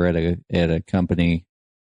staffer at a company,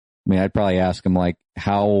 I mean, I'd probably ask them like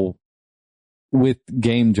how, with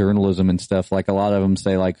game journalism and stuff, like a lot of them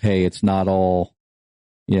say like, hey, it's not all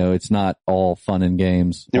fun and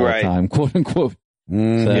games all the time, quote unquote. So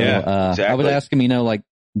exactly. I would ask them, like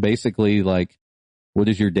basically like, what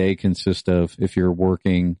does your day consist of if you're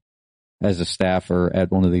working as a staffer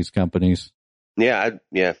at one of these companies? Yeah,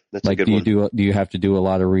 that's like, a good one. Do you have to do a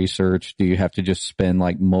lot of research? Do you have to just spend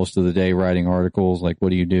like most of the day writing articles? Like,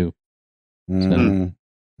 what do you do?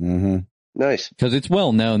 Nice. Because it's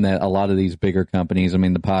well known that a lot of these bigger companies, I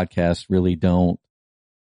mean, the podcasts really don't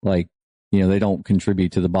they don't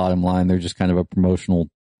contribute to the bottom line. They're just kind of a promotional.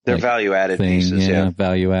 They're value added pieces. Yeah,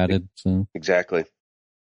 value added. So exactly.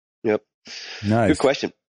 Yep. Nice. Good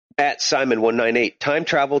question. At Simon198, time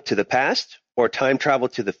travel to the past or time travel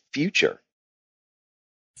to the future?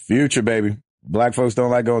 Future, baby. Black folks don't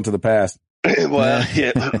like going to the past. Well,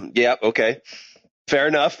 yeah, okay. Fair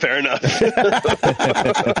enough. It's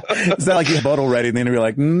not like you have bottle ready and then you're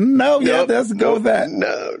like, let's go with that.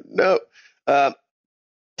 No.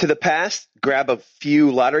 To the past, grab a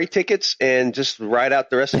few lottery tickets and just ride out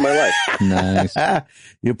the rest of my life. Nice.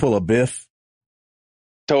 You pull a Biff.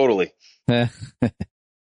 Totally. I'd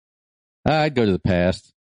go to the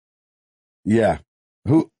past. Yeah.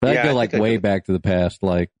 I'd go like way back to the past,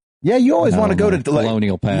 like. Yeah, you always want to go to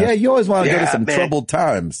colonial past. Yeah, you always want to go to some troubled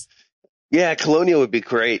times. Yeah, colonial would be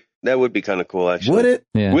great. That would be kind of cool, actually. Would it?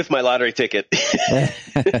 Yeah. With my lottery ticket.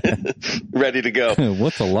 Ready to go.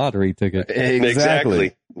 What's a lottery ticket?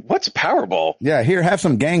 Exactly. What's Powerball? Yeah, here, have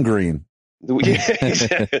some gangrene. Yeah,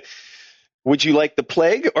 exactly. Would you like the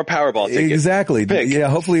plague or Powerball ticket? Exactly. Pick. Yeah,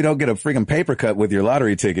 hopefully you don't get a freaking paper cut with your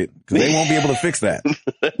lottery ticket, because they won't be able to fix that.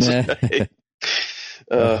 That's right.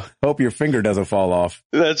 Hope your finger doesn't fall off.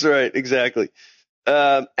 That's right. Exactly.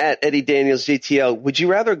 At Eddie Daniels GTL, would you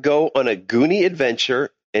rather go on a Goonie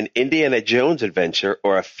adventure an Indiana Jones adventure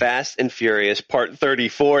or a Fast and Furious Part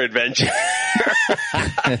 34 adventure?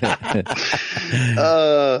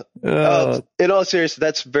 In all seriousness,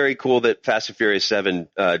 that's very cool that Fast and Furious 7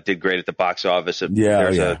 did great at the box office.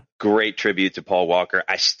 There's a great tribute to Paul Walker.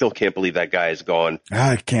 I still can't believe that guy is gone.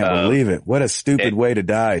 I can't believe it. What a stupid way to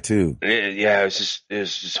die, too. Yeah, it was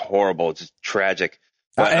just horrible. It's just tragic.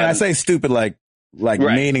 But, I say stupid like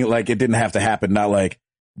meaning like it didn't have to happen, not like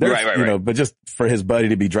right. You know, but just for his buddy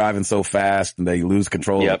to be driving so fast and they lose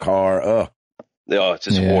control of the car. Oh, it's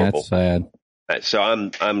just horrible. That's sad. So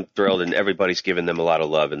I'm thrilled, and everybody's giving them a lot of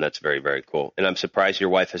love, and that's very, very cool. And I'm surprised your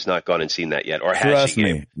wife has not gone and seen that yet, or has trust she?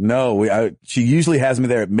 Me, no. She usually has me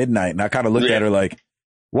there at midnight, and I kind of looked at her like,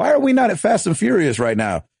 "Why are we not at Fast and Furious right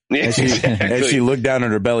now?" And she looked down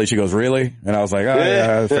at her belly. She goes, "Really?" And I was like, "Oh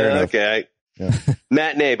yeah, fair enough." Okay,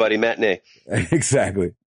 matinee, buddy, matinee.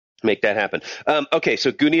 Exactly. Make that happen. Okay,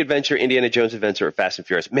 so Goonie Adventure, Indiana Jones Adventure, or Fast and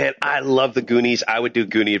Furious. Man, I love the Goonies. I would do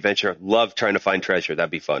Goonie Adventure. Love trying to find treasure.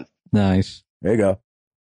 That'd be fun. Nice. There you go.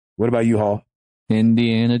 What about you, Hall?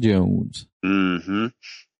 Indiana Jones. Mm-hmm.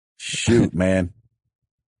 Shoot, man.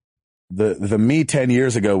 The me 10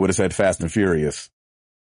 years ago would have said Fast and Furious.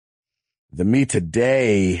 The me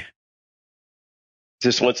today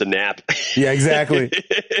just wants a nap. Yeah, exactly.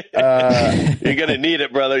 You're going to need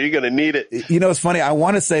it, brother. You're going to need it. You know, it's funny. I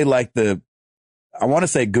want to say Goonies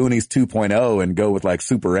 2.0 and go with like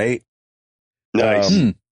Super 8.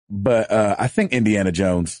 Nice. But I think Indiana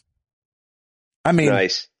Jones. I mean,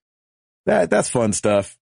 nice. That's fun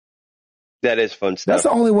stuff. That is fun stuff. That's the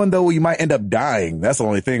only one though where you might end up dying. That's the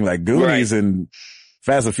only thing. Like Goonies and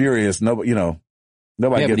Fast and Furious, nobody Yeah,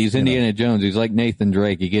 gets, but he's Indiana Jones. He's like Nathan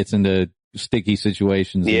Drake. He gets into sticky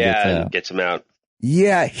situations. And gets him out.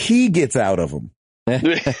 Yeah, he gets out of them. Not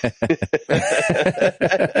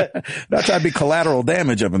trying to be collateral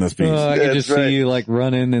damage up in this piece. I can just see you like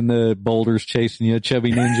running and the boulders chasing you,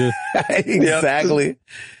 chubby ninja. Exactly.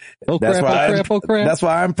 Oh crap, oh crap. That's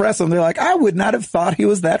why I impress them. They're like, I would not have thought he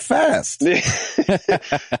was that fast. Even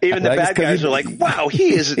the bad guys are like, wow,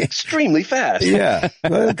 he is extremely fast. Yeah.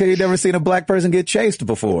 Because you've never seen a black person get chased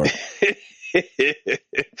before.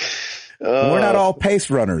 We're not all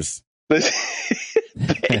pace runners. There's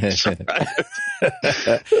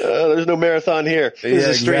no marathon here. This is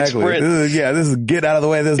a straight sprint. This is get out of the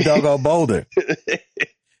way of this doggone boulder.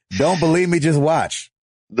 Don't believe me, just watch.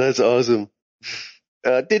 That's awesome.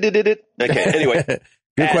 Okay, anyway.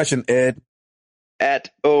 Good question, Ed. At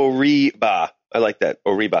Oriba. I like that.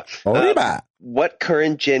 Oriba. What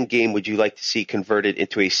current gen game would you like to see converted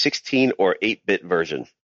into a 16 or 8-bit version?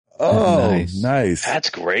 Oh, nice. That's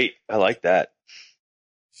great. I like that.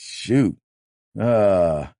 Shoot.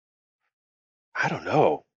 I don't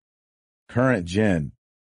know. Current gen.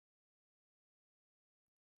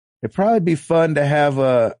 It'd probably be fun to have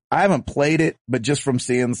I haven't played it, but just from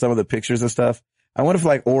seeing some of the pictures and stuff, I wonder if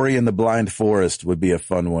like Ori and the Blind Forest would be a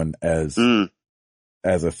fun one as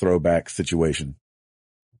a throwback situation.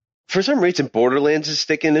 For some reason, Borderlands is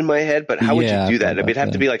sticking in my head, but how would you do that? It'd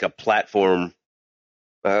have to be like a platform.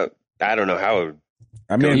 I don't know how.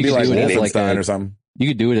 It'd be like Wolfenstein or something. You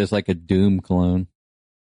could do it as like a Doom clone.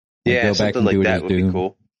 Yeah, something like that would be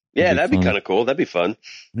cool. Yeah, that'd be kind of cool. That'd be fun.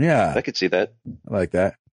 Yeah, I could see that. I like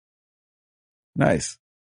that. Nice.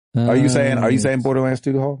 Are you saying Borderlands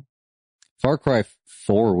 2, Hall? Far Cry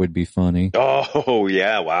 4 would be funny. Oh,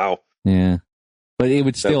 yeah. Wow. Yeah. But it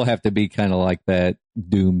would still have to be kind of like that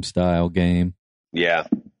Doom style game. Yeah.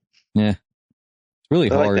 Yeah. It's really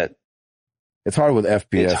hard. Like that. It's hard with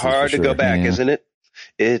FPS. It's hard to go back, isn't it?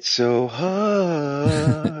 It's so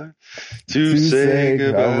hard to say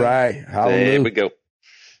goodbye. All right. Hallelujah. There we go.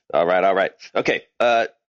 All right. Okay.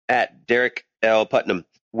 At Derek L. Putnam,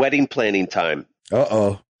 wedding planning time.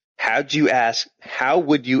 Uh-oh. How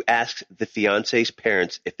would you ask the fiance's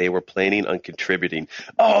parents if they were planning on contributing?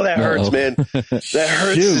 Oh, that hurts, man. That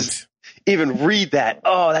hurts. Shoot. Even read that.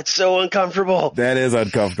 Oh, that's so uncomfortable. That is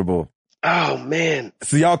uncomfortable. Oh, man.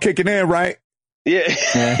 So y'all kicking in, right? Yeah.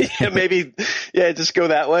 Yeah, maybe. Yeah, just go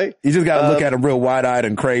that way. You just got to look at them real wide-eyed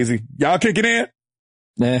and crazy. Y'all kicking in?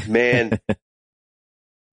 Man.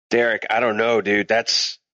 Derek, I don't know, dude. That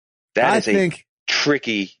is a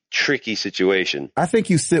tricky situation. I think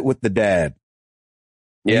you sit with the dad.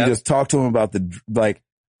 Yeah. You just talk to him about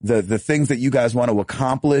the things that you guys want to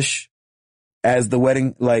accomplish as the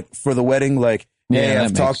wedding, like for the wedding, like, hey,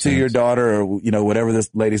 I've talked to your daughter or, whatever this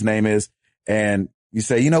lady's name is. And you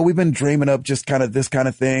say, we've been dreaming up just kind of this kind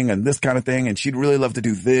of thing and this kind of thing. And she'd really love to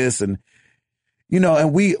do this. And,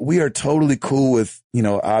 and we are totally cool with,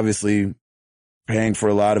 obviously paying for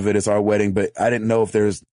a lot of it as our wedding, but I didn't know if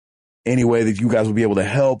there's any way that you guys would be able to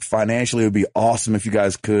help financially, it would be awesome if you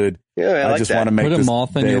guys could. Yeah, I like just that. want to make Put a this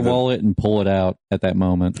moth in day your the- wallet and pull it out at that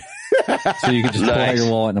moment. So you can just pull out Nice. your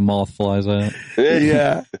wallet and a moth flies out.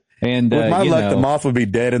 Yeah. And, With my you luck, know, the moth would be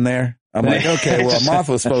dead in there. I'm like, okay, well, a moth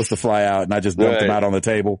was supposed to fly out and I just dumped him Right. out on the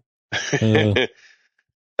table.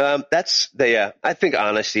 I think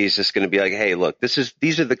honesty is just going to be like, hey, look,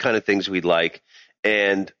 these are the kind of things we'd like.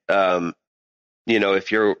 And,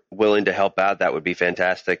 if you're willing to help out, that would be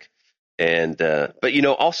fantastic. And, but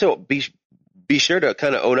also be sure to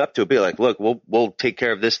kind of own up to it. Be like, look, we'll take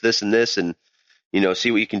care of this, and this, and,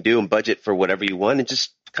 see what you can do and budget for whatever you want and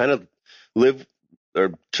just kind of live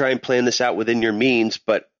or try and plan this out within your means.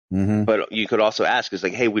 But you could also ask is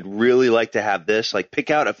like, hey, we'd really like to have this, like pick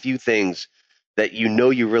out a few things that you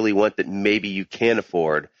really want that maybe you can't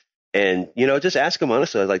afford. And, just ask them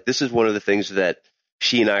honestly, like, this is one of the things that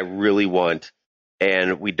she and I really want.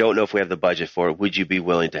 And we don't know if we have the budget for it. Would you be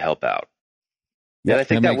willing to help out? Yeah, and I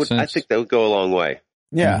think that that makes would, I sense. think that would go a long way.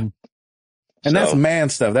 Yeah. Mhm. And that's So, man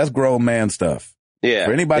stuff. That's grown man stuff. yeah,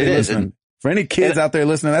 For anybody it is. listening, for any kids out there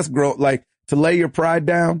listening, that's like to lay your pride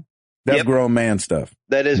down. That's Yep. grown man stuff.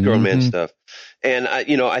 That is grown man Mhm. stuff. And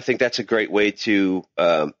I think that's a great way to,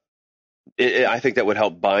 I think that would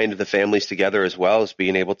help bind the families together as well as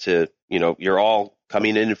being able to, you're all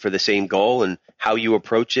coming in for the same goal and how you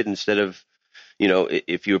approach it instead of,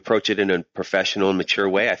 if you approach it in a professional and mature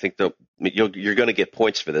way, I think you're going to get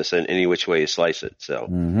points for this in any which way you slice it.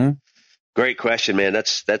 So great question, man.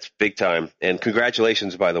 That's big time. And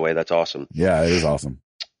congratulations, by the way. That's awesome. Yeah, it is awesome.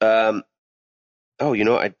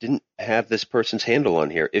 I didn't have this person's handle on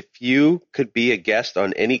here. If you could be a guest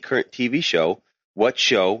on any current TV show, what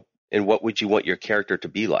show and what would you want your character to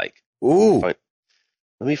be like? Ooh, Fine.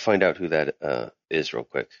 Let me find out who that is real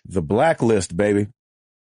quick. the blacklist, baby.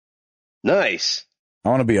 Nice. I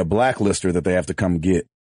want to be a blacklister that they have to come get.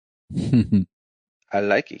 I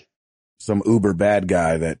like it. Some uber bad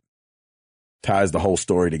guy that ties the whole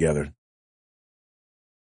story together.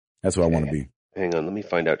 That's what I want to be. Hang on. Let me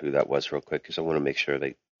find out who that was real quick because I want to make sure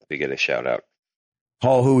they get a shout out.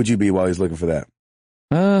 Paul, who would you be while he's looking for that?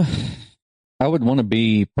 I would want to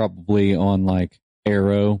be probably on like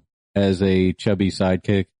Arrow as a chubby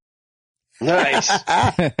sidekick. Nice.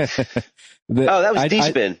 Oh, that was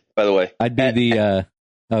D-Spin, by the way. I'd be the,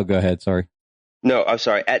 oh, go ahead. Sorry. No, I'm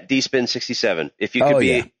sorry. At DSpin67. If you could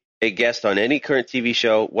be a guest on any current TV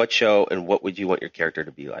show, what show and what would you want your character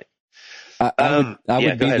to be like? I would go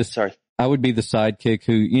be ahead. Sorry. I would be the sidekick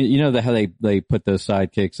who, how they put those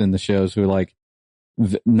sidekicks in the shows who are like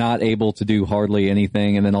not able to do hardly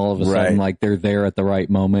anything. And then all of a sudden, like they're there at the right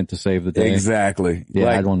moment to save the day. Exactly. Yeah,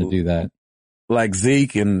 I'd want to do that. Like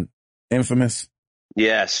Zeke and Infamous.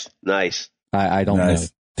 Yes. Nice. I don't know.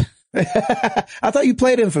 I thought you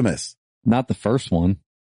played Infamous. Not the first one.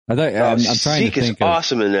 I thought I'm trying Zeke to think is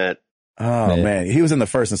awesome in that. Oh man, he was in the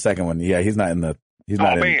first and second one. Yeah, he's not in the. He's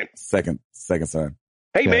not in man. second son.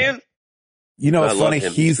 Hey, Yeah. man. You know, I it's love funny.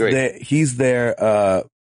 him.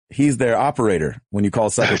 He's their operator when you call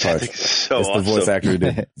Sucker Punch. That's so It's awesome. the voice actor who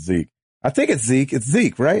did Zeke. I think it's Zeke. It's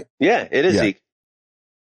Zeke, right? Yeah, it is Yeah. Zeke.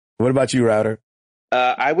 What about you, Router?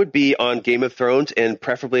 I would be on Game of Thrones and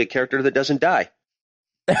preferably a character that doesn't die.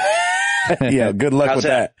 Yeah, good luck How's with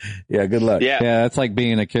that? Yeah, good luck. Yeah. Yeah, that's like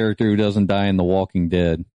being a character who doesn't die in The Walking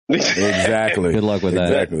Dead. Exactly. Good luck with that.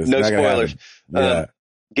 Exactly. It's No not gonna spoilers. happen. Yeah.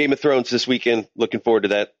 Game of Thrones this weekend. Looking forward to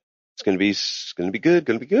that. It's going to be good.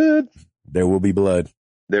 Going to be good. There will be blood.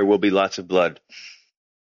 There will be lots of blood.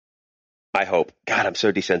 I hope. God, I'm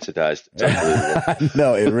so desensitized. It's unbelievable.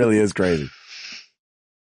 No, it really is crazy.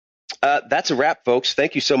 That's a wrap, folks.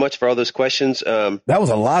 Thank you so much for all those questions. That was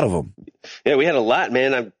a lot of them. Yeah, we had a lot,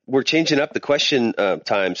 man. We're changing up the question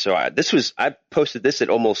time. So I posted this at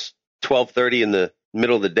almost 12:30 in the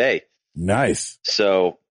middle of the day. Nice.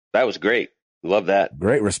 So that was great. Love that.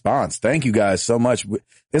 Great response. Thank you guys so much.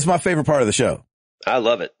 It's my favorite part of the show. I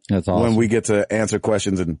love it. That's awesome. When we get to answer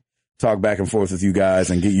questions and talk back and forth with you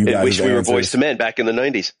guys and get you I guys. wish we were answers. Boys to Men back in the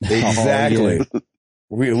 90s. Exactly. Oh,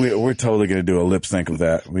 We're totally going to do a lip sync of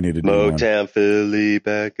that. We need to do one. Motown Philly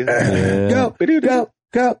back in Go, go,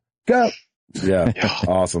 go, go. Yeah.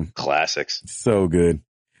 Awesome. Classics. So good.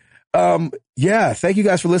 Yeah. Thank you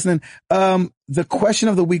guys for listening. The question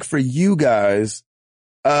of the week for you guys,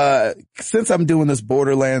 since I'm doing this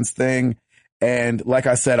Borderlands thing, and like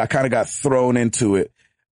I said, I kind of got thrown into it.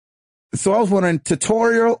 So I was wondering,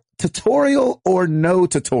 tutorial or no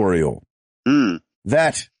tutorial?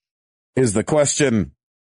 That is the question.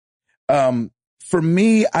 For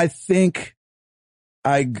me, I think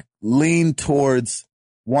I lean towards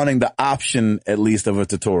wanting the option, at least, of a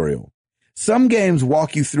tutorial. some games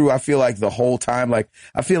walk you through, I feel like the whole time. Like,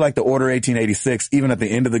 I feel like the Order 1886, even at the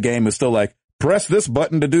end of the game, is still like, press this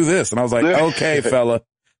button to do this. And I was like, okay, fella,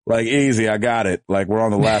 like easy. I got it. Like, we're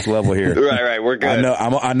on the last level here. Right. We're good.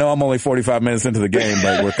 I know I'm only 45 minutes into the game,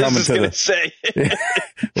 but we're coming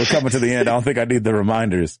we're coming to the end. I don't think I need the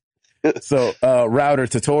reminders. So, router,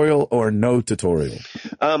 tutorial or no tutorial?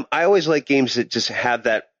 I always like games that just have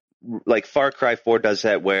that, like Far Cry 4 does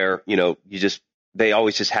that, where, they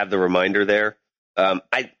always just have the reminder there.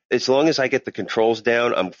 As long as I get the controls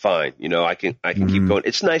down, I'm fine. I can keep going.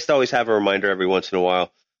 It's nice to always have a reminder every once in a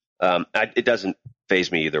while. It doesn't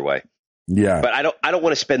faze me either way. Yeah. But I don't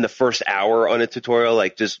want to spend the first hour on a tutorial.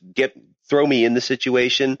 Like, just throw me in the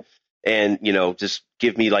situation and, just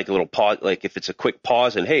give me like a little pause. Like, if it's a quick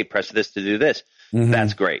pause and, hey, press this to do this,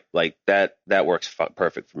 that's great. Like that works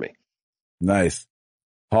perfect for me. Nice.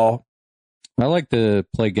 Paul? I like to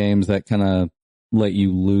play games that kind of let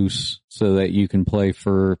you loose so that you can play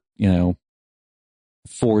for,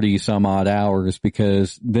 40 some odd hours,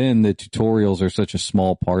 because then the tutorials are such a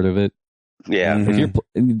small part of it. Yeah. If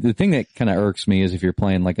the thing that kind of irks me is if you're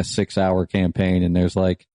playing like a 6-hour campaign and there's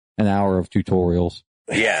like an hour of tutorials.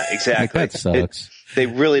 Yeah, exactly. Like, that sucks. They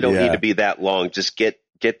really don't need to be that long. Just get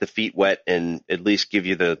the feet wet and at least give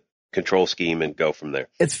you the control scheme and go from there.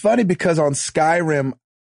 It's funny because on Skyrim,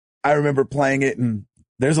 I remember playing it and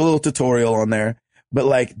there's a little tutorial on there, but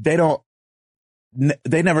like they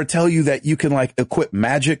never tell you that you can like equip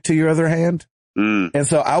magic to your other hand. And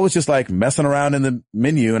so I was just like messing around in the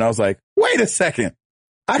menu and I was like, wait a second,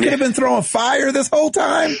 I could have been throwing fire this whole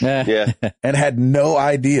time. Yeah. And had no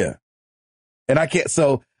idea. And I can't,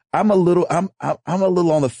 so I'm a little on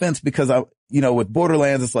the fence because with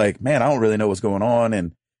Borderlands, it's like, man, I don't really know what's going on.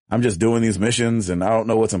 And I'm just doing these missions and I don't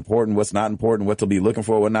know what's important, what's not important, what to be looking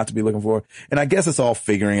for, what not to be looking for. And I guess it's all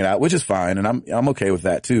figuring it out, which is fine. And I'm okay with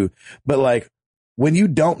that too. But like, when you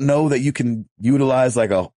don't know that you can utilize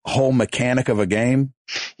like a whole mechanic of a game.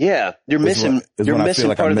 Yeah. You're missing part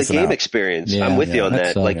of the game experience. Yeah, I'm with you on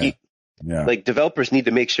that. Like developers need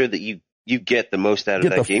to make sure that you get the most out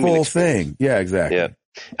of that game. Get the full thing. Yeah, exactly. Yeah.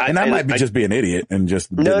 And I might be just be an idiot and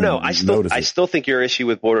just no. I still think your issue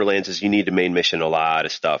with Borderlands is you need to main mission a lot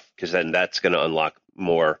of stuff, because then that's going to unlock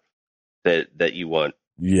more that you want.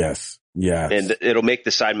 Yes. Yeah. And it'll make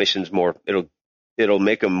the side missions more. It'll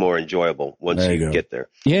make them more enjoyable once you get there.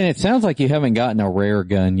 Yeah, and it sounds like you haven't gotten a rare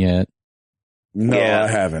gun yet. No, I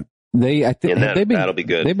haven't. That'll be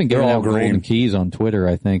good. They've been giving out golden keys on Twitter,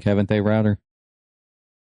 I think, haven't they, Router?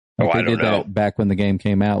 Like I don't know. That back when the game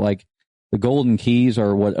came out. Like, the golden keys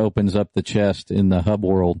are what opens up the chest in the Hub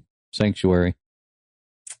World Sanctuary.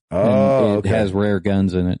 Oh, it has rare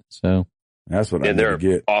guns in it, so. That's what I need to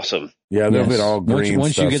get. Awesome. Yeah, they'll be all green.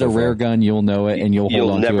 Once you get a rare gun, you'll know it, and you'll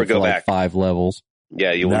hold on to it for like 5 levels.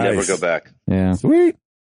 Yeah, you will never go back. Yeah. Sweet.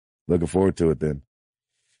 Looking forward to it then.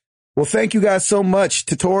 Well, thank you guys so much.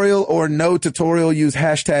 Tutorial or no tutorial, use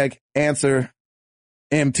hashtag answer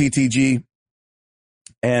MTTG.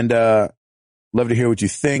 And, love to hear what you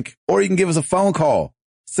think. Or you can give us a phone call.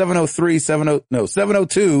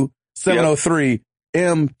 702-703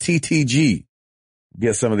 MTTG.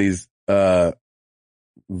 Get some of these,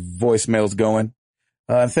 voicemails going.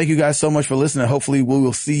 Thank you guys so much for listening. Hopefully we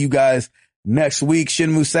will see you guys next week.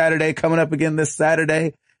 Shenmue Saturday coming up again this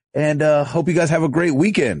Saturday. And, hope you guys have a great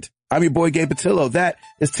weekend. I'm your boy, Gabe Patillo. That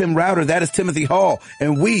is Tim Router. That is Timothy Hall.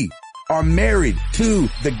 And we are married to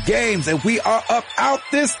the games, and we are up out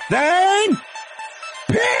this thing.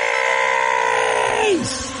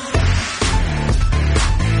 Peace!